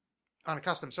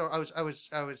unaccustomed. So I was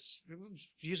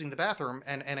using the bathroom,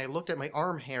 and I looked at my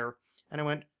arm hair, and I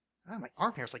went, oh, my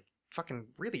arm hair's, like, fucking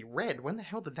really red. When the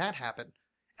hell did that happen?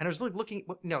 And I was looking,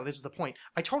 no, this is the point.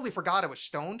 I totally forgot I was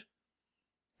stoned,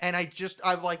 and I'm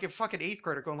like a fucking 8th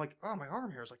grader going like, oh, my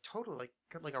arm hair is, like, totally, like,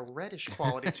 got, like, a reddish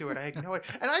quality to it. I had no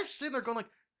idea. And I'm sitting there going like,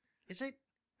 is that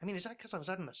because I was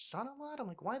out in the sun a lot? I'm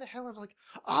like, why the hell? I was like,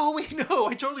 oh, wait, no,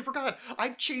 I totally forgot.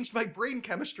 I've changed my brain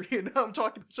chemistry, and now I'm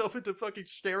talking myself into fucking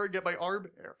staring at my arm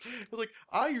hair. I was like,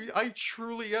 I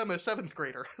truly am a 7th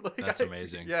grader. Like, That's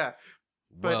amazing. Yeah.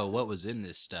 Whoa, what was in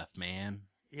this stuff, man?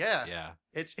 Yeah. Yeah.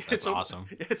 It's awesome.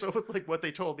 It's almost like what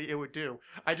they told me it would do.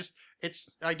 I do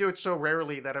it so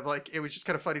rarely that I'm like, it was just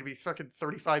kind of funny to be fucking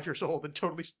 35 years old and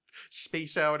totally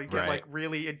space out and get like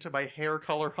really into my hair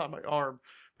color on my arm.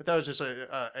 But that was just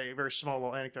a very small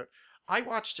little anecdote. I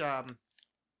watched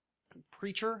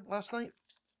Preacher last night.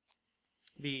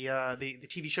 The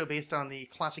TV show based on the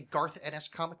classic Garth Ennis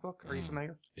comic book. Are you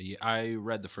familiar? Yeah, I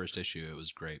read the first issue. It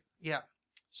was great. Yeah.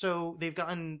 So they've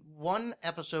gotten one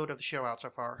episode of the show out so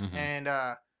far, and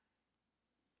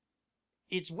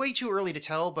it's way too early to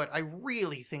tell. But I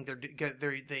really think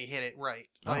they hit it right.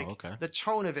 Like, oh, okay. The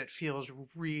tone of it feels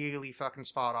really fucking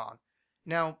spot on.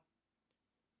 Now,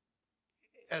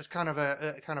 as kind of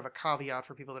a caveat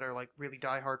for people that are like really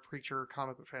diehard Preacher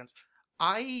comic book fans,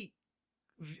 I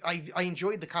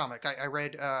enjoyed the comic. I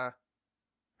read I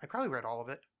probably read all of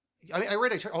it. I mean, I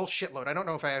read a whole shitload. I don't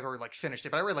know if I ever like finished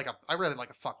it, but I read it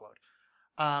like a fuckload.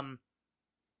 I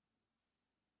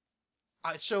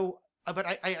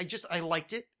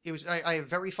liked it. It was I have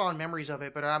very fond memories of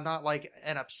it, but I'm not like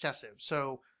an obsessive.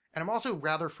 So, and I'm also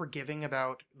rather forgiving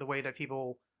about the way that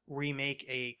people remake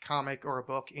a comic or a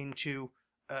book into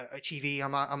a TV. I'm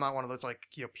not one of those like,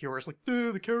 you know, purists like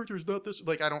the character is not this.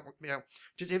 Like, I don't, you know,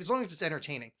 just as long as it's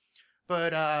entertaining.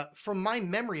 But from my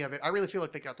memory of it, I really feel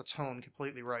like they got the tone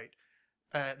completely right.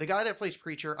 The guy that plays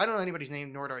Preacher, I don't know anybody's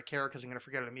name, nor do I care because I'm going to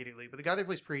forget it immediately, but the guy that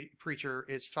plays Preacher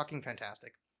is fucking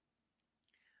fantastic.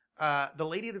 The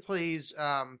lady that plays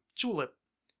Tulip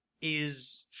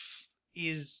is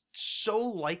so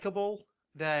likable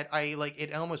that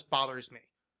it almost bothers me.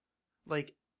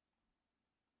 Like,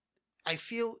 I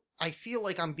feel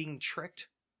like I'm being tricked.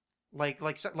 Like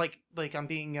I'm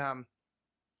being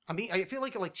I feel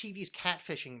like TV's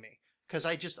catfishing me because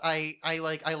I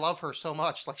love her so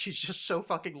much. Like, she's just so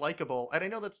fucking likable. And I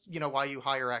know that's, you know, why you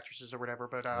hire actresses or whatever,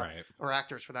 but or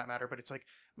actors for that matter. But it's like,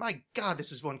 my God,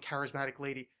 this is one charismatic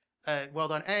lady. Well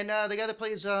done. And the guy that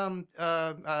plays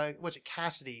what's it,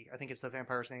 Cassidy, I think is the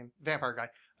vampire guy.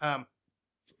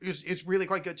 Is really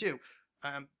quite good too.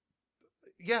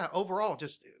 Yeah, overall,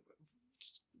 just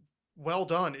well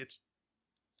done. It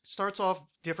starts off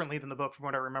differently than the book from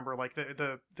what I remember. Like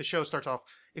the show starts off,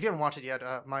 if you haven't watched it yet,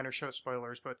 minor show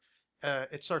spoilers, but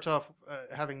it starts off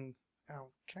having. Oh,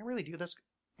 can I really do this?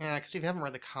 Yeah, because if you haven't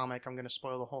read the comic, I'm going to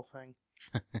spoil the whole thing.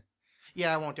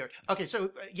 Yeah, I won't do it. Okay,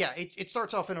 so yeah, it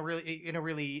starts off in a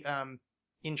really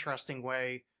interesting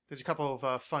way. There's a couple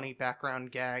of funny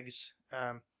background gags.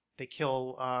 They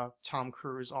kill Tom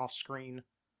Cruise off screen,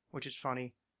 which is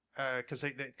funny because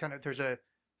they kind of there's a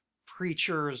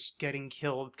preachers getting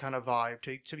killed kind of vibe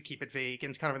to keep it vague,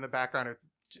 and kind of in the background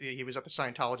he was at the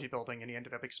Scientology building and he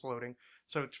ended up exploding.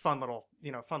 So it's fun little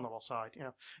side.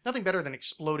 Nothing better than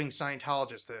exploding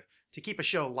Scientologists to keep a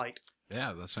show light.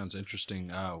 Yeah, that sounds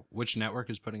interesting. Which network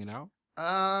is putting it out?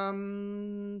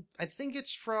 I think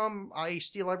it's from I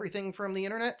Steal Everything from the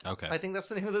Internet. Okay. I think that's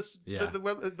the name of this. Yeah. The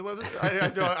web.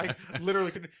 I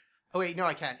literally couldn't. Oh wait, no,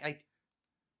 I can't.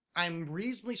 I'm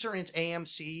reasonably certain it's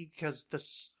AMC because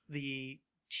the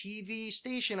TV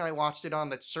station I watched it on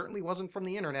that certainly wasn't from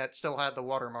the internet still had the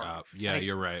watermark. Yeah,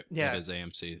 you're right. Yeah. It is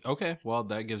AMC. Okay, well,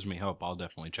 that gives me hope. I'll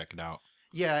definitely check it out.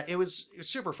 Yeah, it was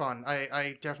super fun.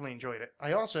 I definitely enjoyed it.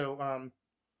 I also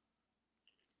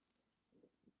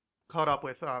caught up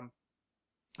with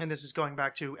and this is going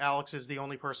back to Alex is the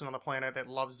only person on the planet that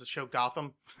loves the show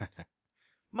Gotham.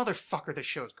 Motherfucker, this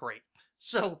show's great.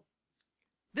 So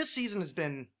this season has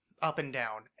been up and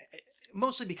down.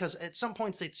 Mostly because at some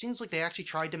points it seems like they actually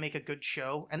tried to make a good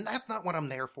show, and that's not what I'm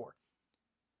there for.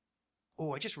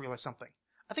 Oh, I just realized something.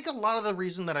 I think a lot of the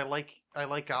reason that I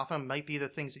like Gotham might be the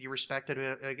things that you respected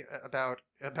about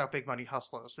Big Money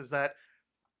Hustlers is that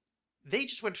they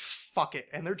just went fuck it,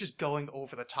 and they're just going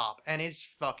over the top, and it's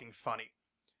fucking funny.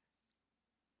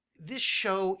 This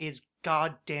show is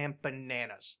goddamn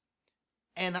bananas,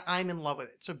 and I'm in love with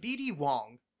it. So BD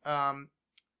Wong,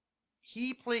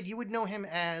 he played, you would know him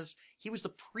as, he was the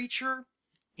preacher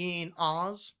in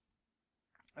Oz,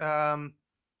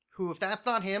 who, if that's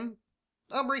not him,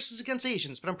 I'm racist against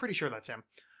Asians, but I'm pretty sure that's him.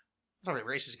 I'm not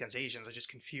really racist against Asians, I just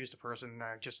confused a person.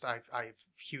 I have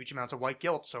huge amounts of white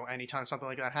guilt, so anytime something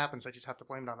like that happens, I just have to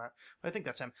blame it on that. But I think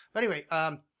that's him. But anyway,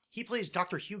 he plays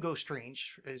Dr. Hugo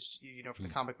Strange, as you know from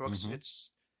the comic books. Mm-hmm. It's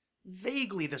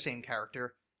vaguely the same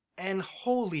character, and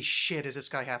holy shit is this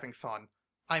guy having fun.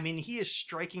 I mean, he is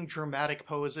striking dramatic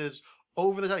poses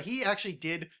over the top. He actually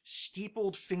did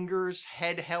steepled fingers,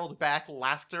 head held back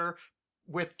laughter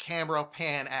with camera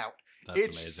pan out. That's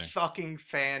amazing. It's fucking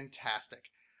fantastic.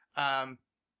 I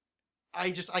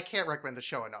can't recommend the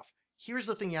show enough. Here's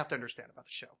the thing you have to understand about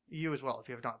the show. You as well,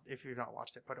 if you've not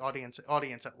watched it, but audience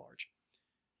at large.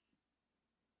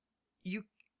 You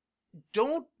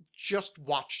don't just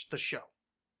watch the show.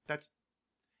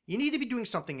 You need to be doing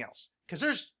something else. Because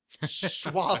there's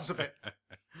swaths of it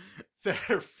that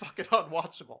are fucking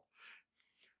unwatchable.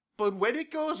 But when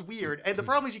it goes weird, and the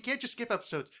problem is you can't just skip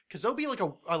episodes, because there'll be like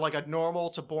a normal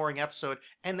to boring episode,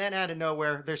 and then out of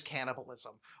nowhere there's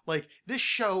cannibalism. Like this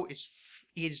show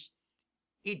is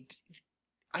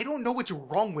I don't know what's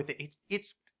wrong with it.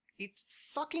 It's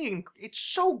fucking it's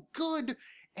so good,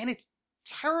 and it's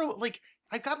terrible. Like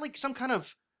I got like some kind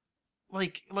of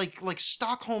like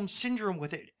Stockholm syndrome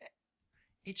with it.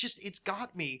 It's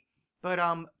got me. But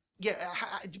yeah,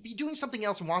 be doing something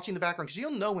else and watching the background, because you'll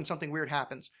know when something weird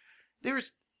happens. Okay,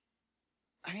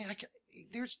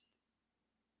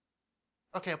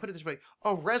 I'll put it this way.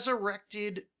 A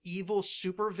resurrected evil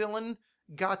supervillain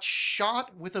got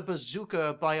shot with a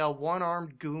bazooka by a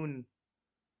one-armed goon.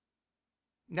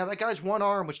 Now, that guy's one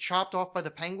arm was chopped off by the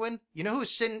Penguin. You know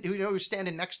who's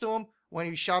standing next to him when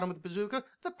he shot him with the bazooka?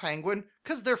 The Penguin,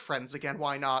 because they're friends again.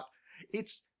 Why not?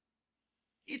 It's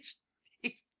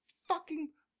fucking.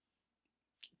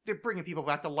 They're bringing people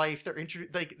back to life. They're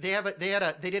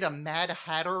they did a Mad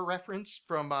Hatter reference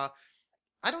from. I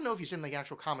don't know if he's in the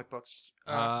actual comic books.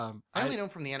 I only know him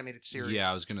from the animated series. Yeah,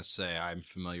 I was gonna say I'm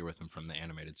familiar with him from the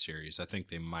animated series. I think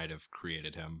they might have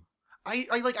created him. I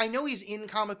know he's in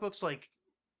comic books like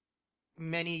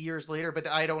many years later, but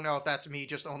I don't know if that's me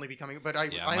just only becoming. But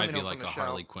I only know be like from the a show.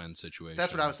 Harley Quinn situation.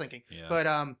 That's what I was thinking. Yeah. But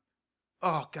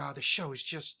oh god, the show is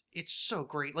it's so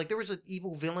great. Like there was an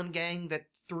evil villain gang that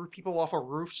threw people off a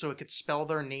roof so it could spell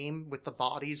their name with the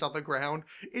bodies on the ground.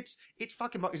 It's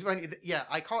fucking. Yeah,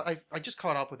 I just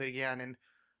caught up with it again, and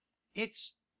they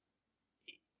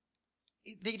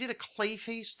did a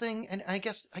Clayface thing, and I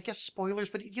guess spoilers,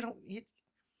 but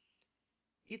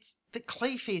it's the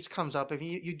Clayface comes up if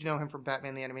you know him from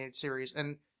Batman the Animated Series,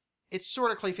 and it's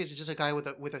sort of Clayface is just a guy with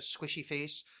a squishy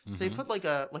face. Mm-hmm. So they put like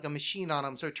a machine on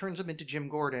him, so it turns him into Jim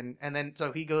Gordon, and then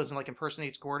so he goes and like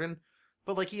impersonates Gordon,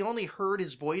 but like he only heard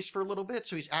his voice for a little bit,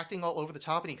 so he's acting all over the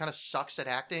top, and he kind of sucks at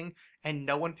acting, and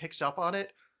no one picks up on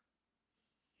it.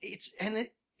 It's this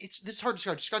is hard to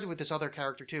describe. Described it with this other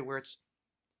character too, where it's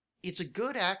a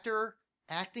good actor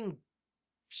acting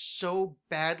so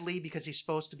badly because he's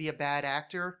supposed to be a bad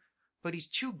actor, but he's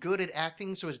too good at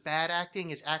acting, so his bad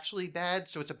acting is actually bad,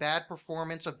 so it's a bad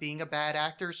performance of being a bad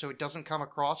actor, so it doesn't come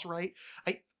across right.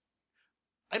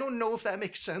 I don't know if that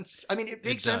makes sense. I mean, it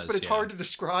makes sense, does, but it's yeah. hard to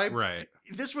describe. Right.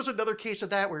 This was another case of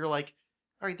that where you're like,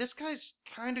 all right, this guy's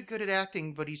kind of good at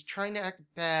acting, but he's trying to act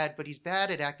bad, but he's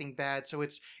bad at acting bad. So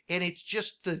it's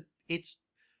just it's,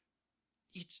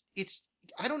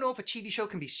 I don't know if a TV show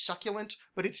can be succulent,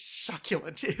 but it's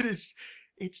succulent.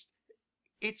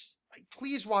 It's,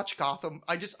 please watch Gotham.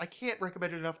 I can't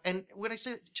recommend it enough. And when I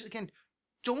say it, just again,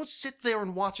 don't sit there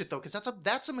and watch it though, because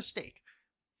that's a mistake.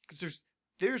 Because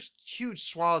there's huge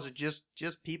swaths of just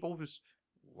people just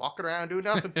walking around doing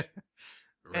nothing.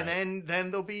 Right. And then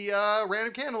there'll be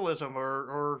random cannibalism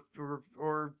or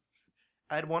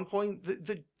at one point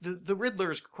the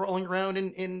Riddler's crawling around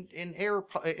in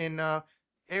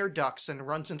air ducts and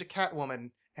runs into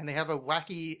Catwoman, and they have a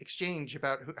wacky exchange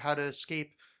about how to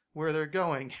escape where they're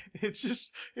going.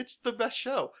 It's the best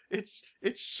show. It's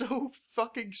so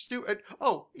fucking stupid.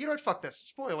 Oh, you know what? Fuck this.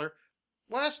 Spoiler.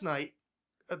 Last night,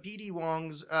 B.D.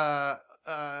 Wong's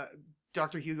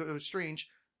Dr. Hugo Strange,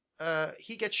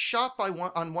 he gets shot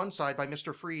on one side by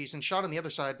Mr. Freeze and shot on the other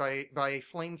side by a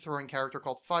flame-throwing character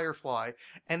called Firefly,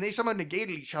 and they somehow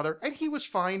negated each other, and he was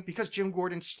fine because Jim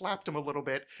Gordon slapped him a little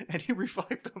bit and he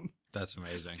revived him. That's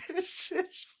amazing.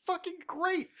 It's fucking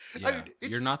great. Yeah. I mean,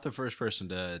 You're not the first person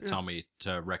to tell me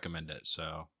to recommend it,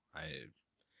 so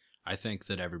I think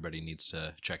that everybody needs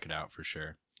to check it out for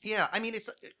sure. Yeah, I mean, it's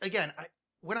again,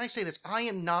 when I say this, I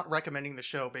am not recommending the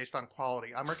show based on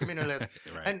quality. I'm recommending it as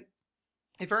Right. and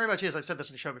it very much is. I've said this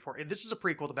in the show before. This is a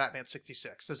prequel to Batman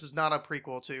 66. This is not a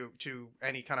prequel to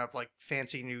any kind of like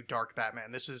fancy new dark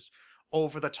Batman. This is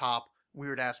over the top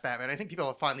weird ass Batman. I think people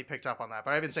have finally picked up on that,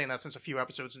 but I've been saying that since a few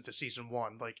episodes into season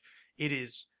 1. Like it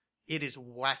is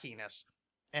wackiness,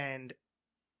 and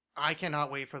I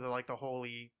cannot wait for the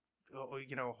holy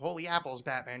apples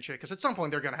Batman shit, because at some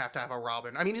point they're gonna have to have a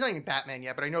Robin. I mean, he's not even Batman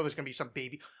yet, but I know there's gonna be some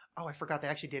baby. Oh, I forgot they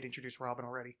actually did introduce Robin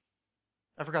already.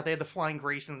 I forgot they had the Flying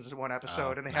Graysons in one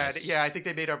episode, and they nice. had I think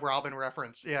they made a Robin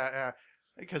reference. Yeah,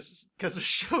 because the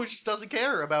show just doesn't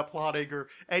care about plotting or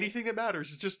anything that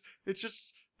matters. It's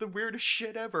just the weirdest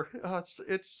shit ever.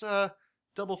 It's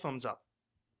double thumbs up.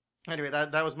 Anyway,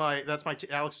 that's my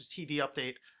Alex's TV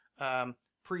update.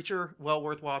 Preacher, well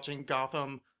worth watching.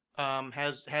 Gotham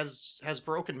has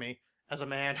broken me as a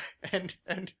man,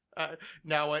 and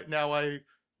now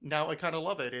I kind of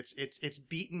love it. It's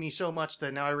beaten me so much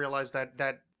that now I realize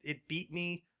that it beat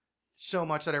me so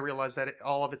much that I realize that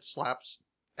all of its slaps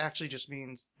actually just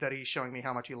means that he's showing me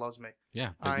how much he loves me.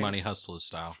 Yeah, big money hustler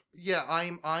style. Yeah,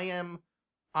 I am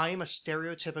a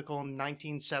stereotypical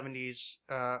 1970s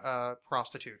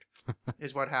prostitute.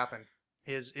 Is what happened.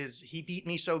 Is he beat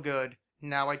me so good?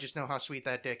 Now I just know how sweet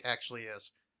that dick actually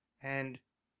is, and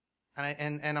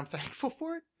I'm thankful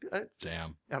for it.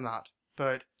 Damn. I'm not,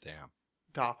 but Damn.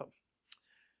 Gotham.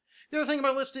 The other thing on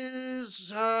my list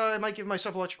is I might give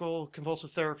myself electrical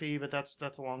convulsive therapy, but that's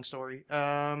a long story.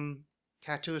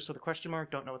 Tattooist with a question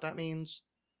mark. Don't know what that means.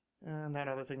 And that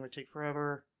other thing would take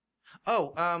forever.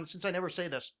 Oh, since I never say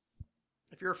this,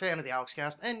 if you're a fan of the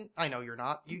AlexCast, and I know you're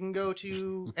not, you can go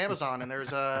to Amazon and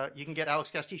you can get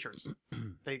AlexCast t-shirts.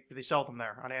 They sell them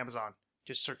there on Amazon.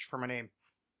 Just search for my name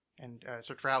and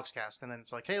search for AlexCast, and then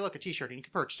it's like, hey, look, a t-shirt, and you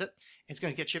can purchase it. It's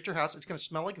going to get shipped to your house. It's going to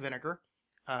smell like vinegar,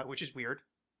 which is weird.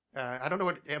 I don't know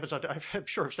what Amazon. I'm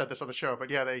sure I've said this on the show, but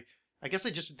yeah, I guess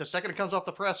they just, the second it comes off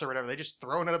the press or whatever, they just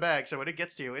throw it in a bag. So when it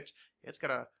gets to you, it's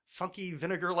got a funky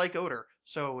vinegar-like odor.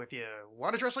 So if you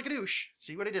want to dress like a douche,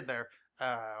 see what I did there.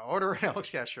 Order an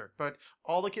AlexCast shirt. But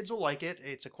all the kids will like it.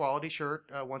 It's a quality shirt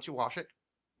once you wash it.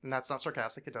 And that's not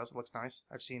sarcastic. It does. It looks nice.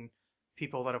 I've seen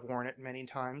people that have worn it many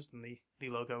times, and the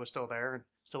logo is still there and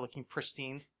still looking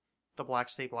pristine. The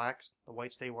blacks stay blacks, the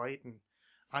whites stay white, and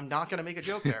I'm not going to make a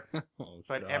joke there. Oh,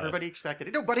 but God. everybody expected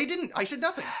it. No, but I didn't. I said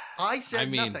nothing.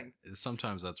 Nothing.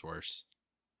 Sometimes that's worse.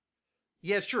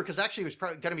 Yeah, it's true, because actually it was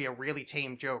probably going to be a really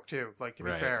tame joke, too, like, to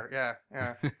be Right. fair.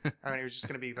 Yeah. I mean, it was just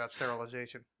going to be about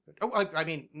sterilization. Oh, I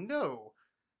mean, no.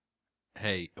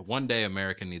 Hey, one day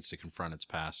America needs to confront its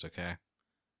past, okay?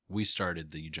 We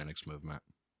started the eugenics movement.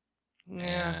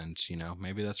 Yeah. And,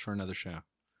 maybe that's for another show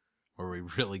where we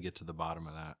really get to the bottom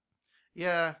of that.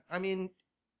 Yeah, I mean,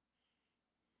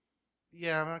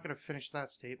 yeah, I'm not going to finish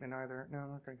that statement either. No,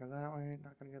 I'm not going to go that way.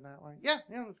 Not going to go that way. Yeah,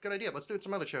 that's a good idea. Let's do it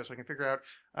some other show so I can figure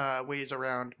out ways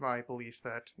around my belief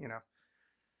that,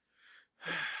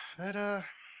 that,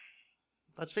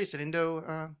 let's face it,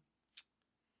 Indo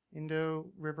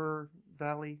River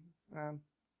Valley,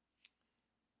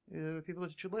 the people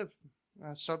that should live.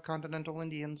 subcontinental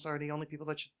Indians are the only people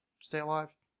that should stay alive,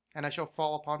 and I shall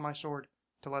fall upon my sword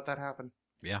to let that happen.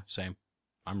 Yeah, same.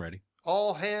 I'm ready.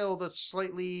 All hail the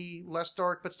slightly less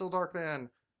dark but still dark man.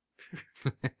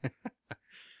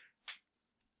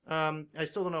 I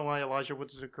still don't know why Elijah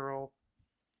Woods is a girl.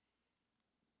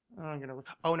 I'm gonna.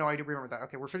 Oh no, I do remember that.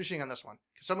 Okay, we're finishing on this one.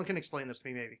 Someone can explain this to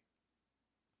me, maybe.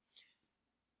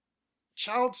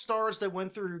 Child stars that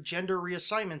went through gender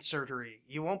reassignment surgery.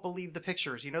 You won't believe the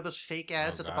pictures. You know those fake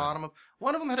ads at the God. bottom of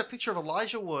one of them had a picture of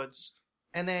Elijah Woods,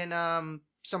 and then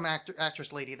some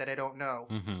actress lady that I don't know,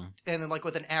 Mm-hmm. and then like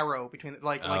with an arrow between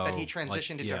like that he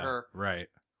transitioned into her. Right.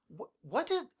 What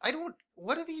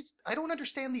are these? I don't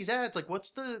understand these ads. Like,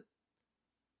 what's the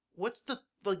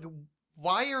like?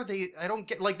 Why are they? I don't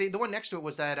get like the one next to it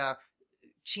was that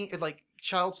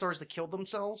child stars that killed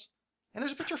themselves, and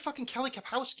there's a picture of fucking Kelly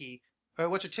Kapowski,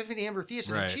 what's her Tiffany Amber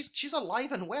Thiessen, Right. and she's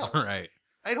alive and well. Right.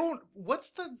 I don't.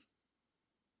 What's the?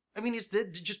 I mean, is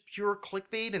that just pure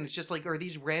clickbait? And it's just like, are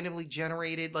these randomly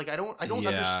generated? Like, I don't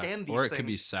understand these. Or it things. could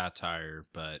be satire,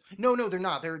 but No, they're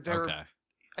not. They're okay.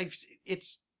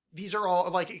 These are all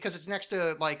like because it's next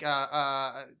to like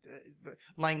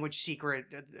language secret.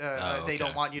 They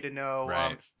don't want you to know.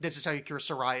 Right. This is how you cure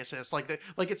psoriasis.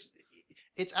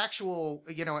 It's actual.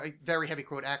 A very heavy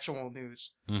quote. Actual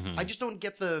news. Mm-hmm. I just don't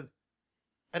get the.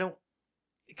 I don't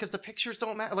because the pictures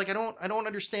don't matter. Like I don't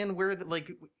understand where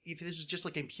if this is just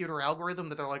like a computer algorithm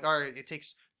that they're like, all right, it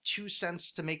takes 2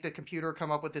 cents to make the computer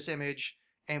come up with this image,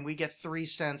 and we get 3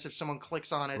 cents if someone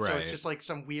clicks on it. So it's Right. just like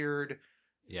some weird.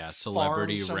 Yeah,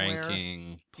 celebrity somewhere.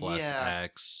 ranking plus Yeah.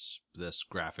 X, this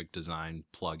graphic design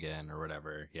plugin or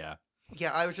whatever. Yeah.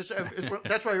 Yeah, I was just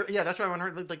that's why. Yeah, that's why I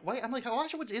wondered. Like, why? I'm like,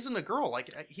 Elijah Woods isn't a girl.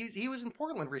 Like, he was in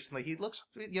Portland recently. He looks,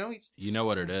 he's. You know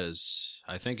what it is?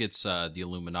 I think it's the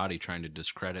Illuminati trying to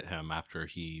discredit him after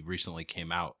he recently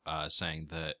came out saying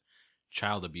that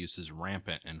child abuse is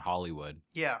rampant in Hollywood.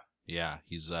 Yeah. Yeah,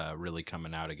 he's really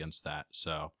coming out against that.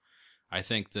 So I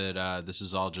think that this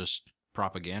is all just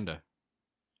propaganda.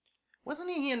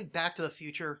 Wasn't he in Back to the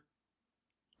Future,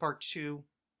 Part 2?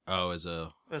 Oh, as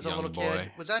a young little boy.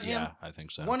 kid, was that him? Yeah, I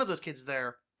think so. One of those kids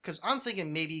there, because I'm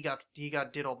thinking maybe he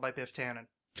got diddled by Biff Tannen.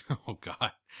 Oh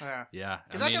God. Yeah. Yeah.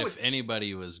 'Cause I that mean, guy if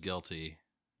anybody was guilty,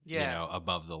 Yeah.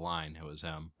 above the line, it was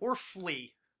him. Or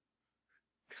Flea.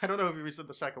 I don't know if he was in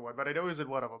the second one, but I know he was in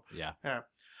one of them. Yeah. Yeah.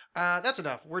 That's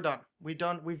enough. We're done. We've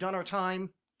done our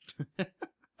time.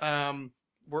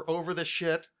 We're over this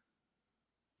shit.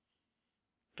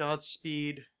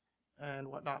 Godspeed and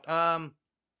whatnot.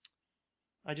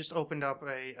 I just opened up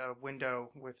a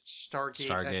window with Stargate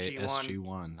SG-1.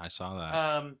 SG-1. I saw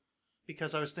that.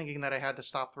 Because I was thinking that I had to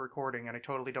stop the recording, and I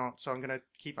totally don't, so I'm going to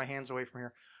keep my hands away from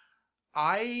here.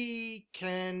 I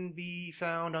can be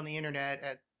found on the internet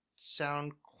at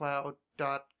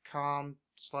soundcloud.com/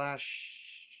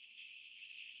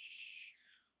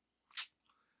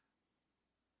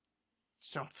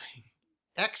 something.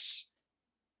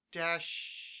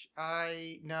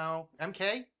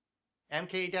 MK?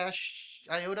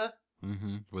 MK-iota?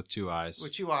 Mm-hmm. With 2 eyes.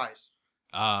 With 2 eyes.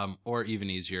 Or even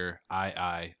easier,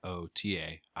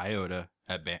 IIOTA. IOTA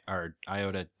at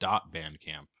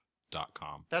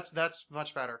iota.bandcamp.com. That's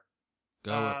much better.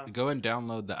 Go and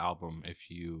download the album if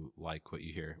you like what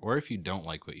you hear, or if you don't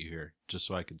like what you hear, just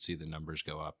so I could see the numbers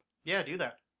go up. Yeah, do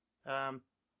that.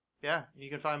 Yeah, you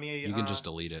can find me. You can just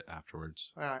delete it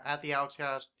afterwards. At the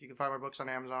Outcast. You can find my books on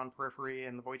Amazon, Periphery,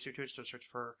 and the Void Suitors. Just search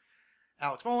for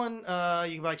Alex Mullen.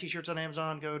 You can buy t-shirts on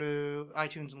Amazon. Go to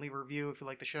iTunes and leave a review if you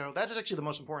like the show. That's actually the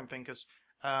most important thing because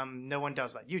no one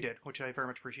does that. You did, which I very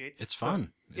much appreciate. It's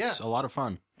fun. Yeah. It's a lot of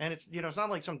fun. And it's it's not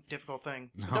like some difficult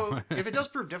thing. No. Though if it does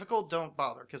prove difficult, don't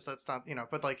bother because that's not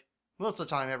But like most of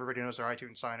the time, everybody knows their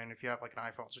iTunes sign in if you have like an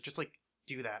iPhone. So just like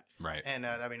do that, Right. and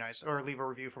that'd be nice. Or leave a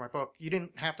review for my book. You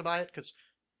didn't have to buy it because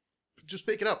just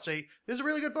pick it up. Say this is a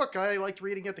really good book. I liked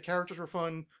reading it. The characters were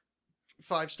fun.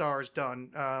 5 stars,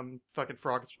 done. Fucking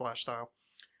Frog Splash style.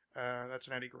 That's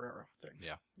an Eddie Guerrero thing.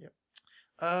 Yeah. Yep.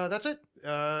 That's it.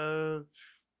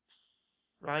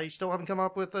 I still haven't come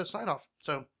up with a sign off.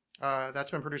 So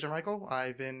that's been producer Michael.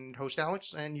 I've been host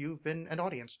Alex, and you've been an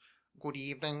audience. Good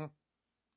evening.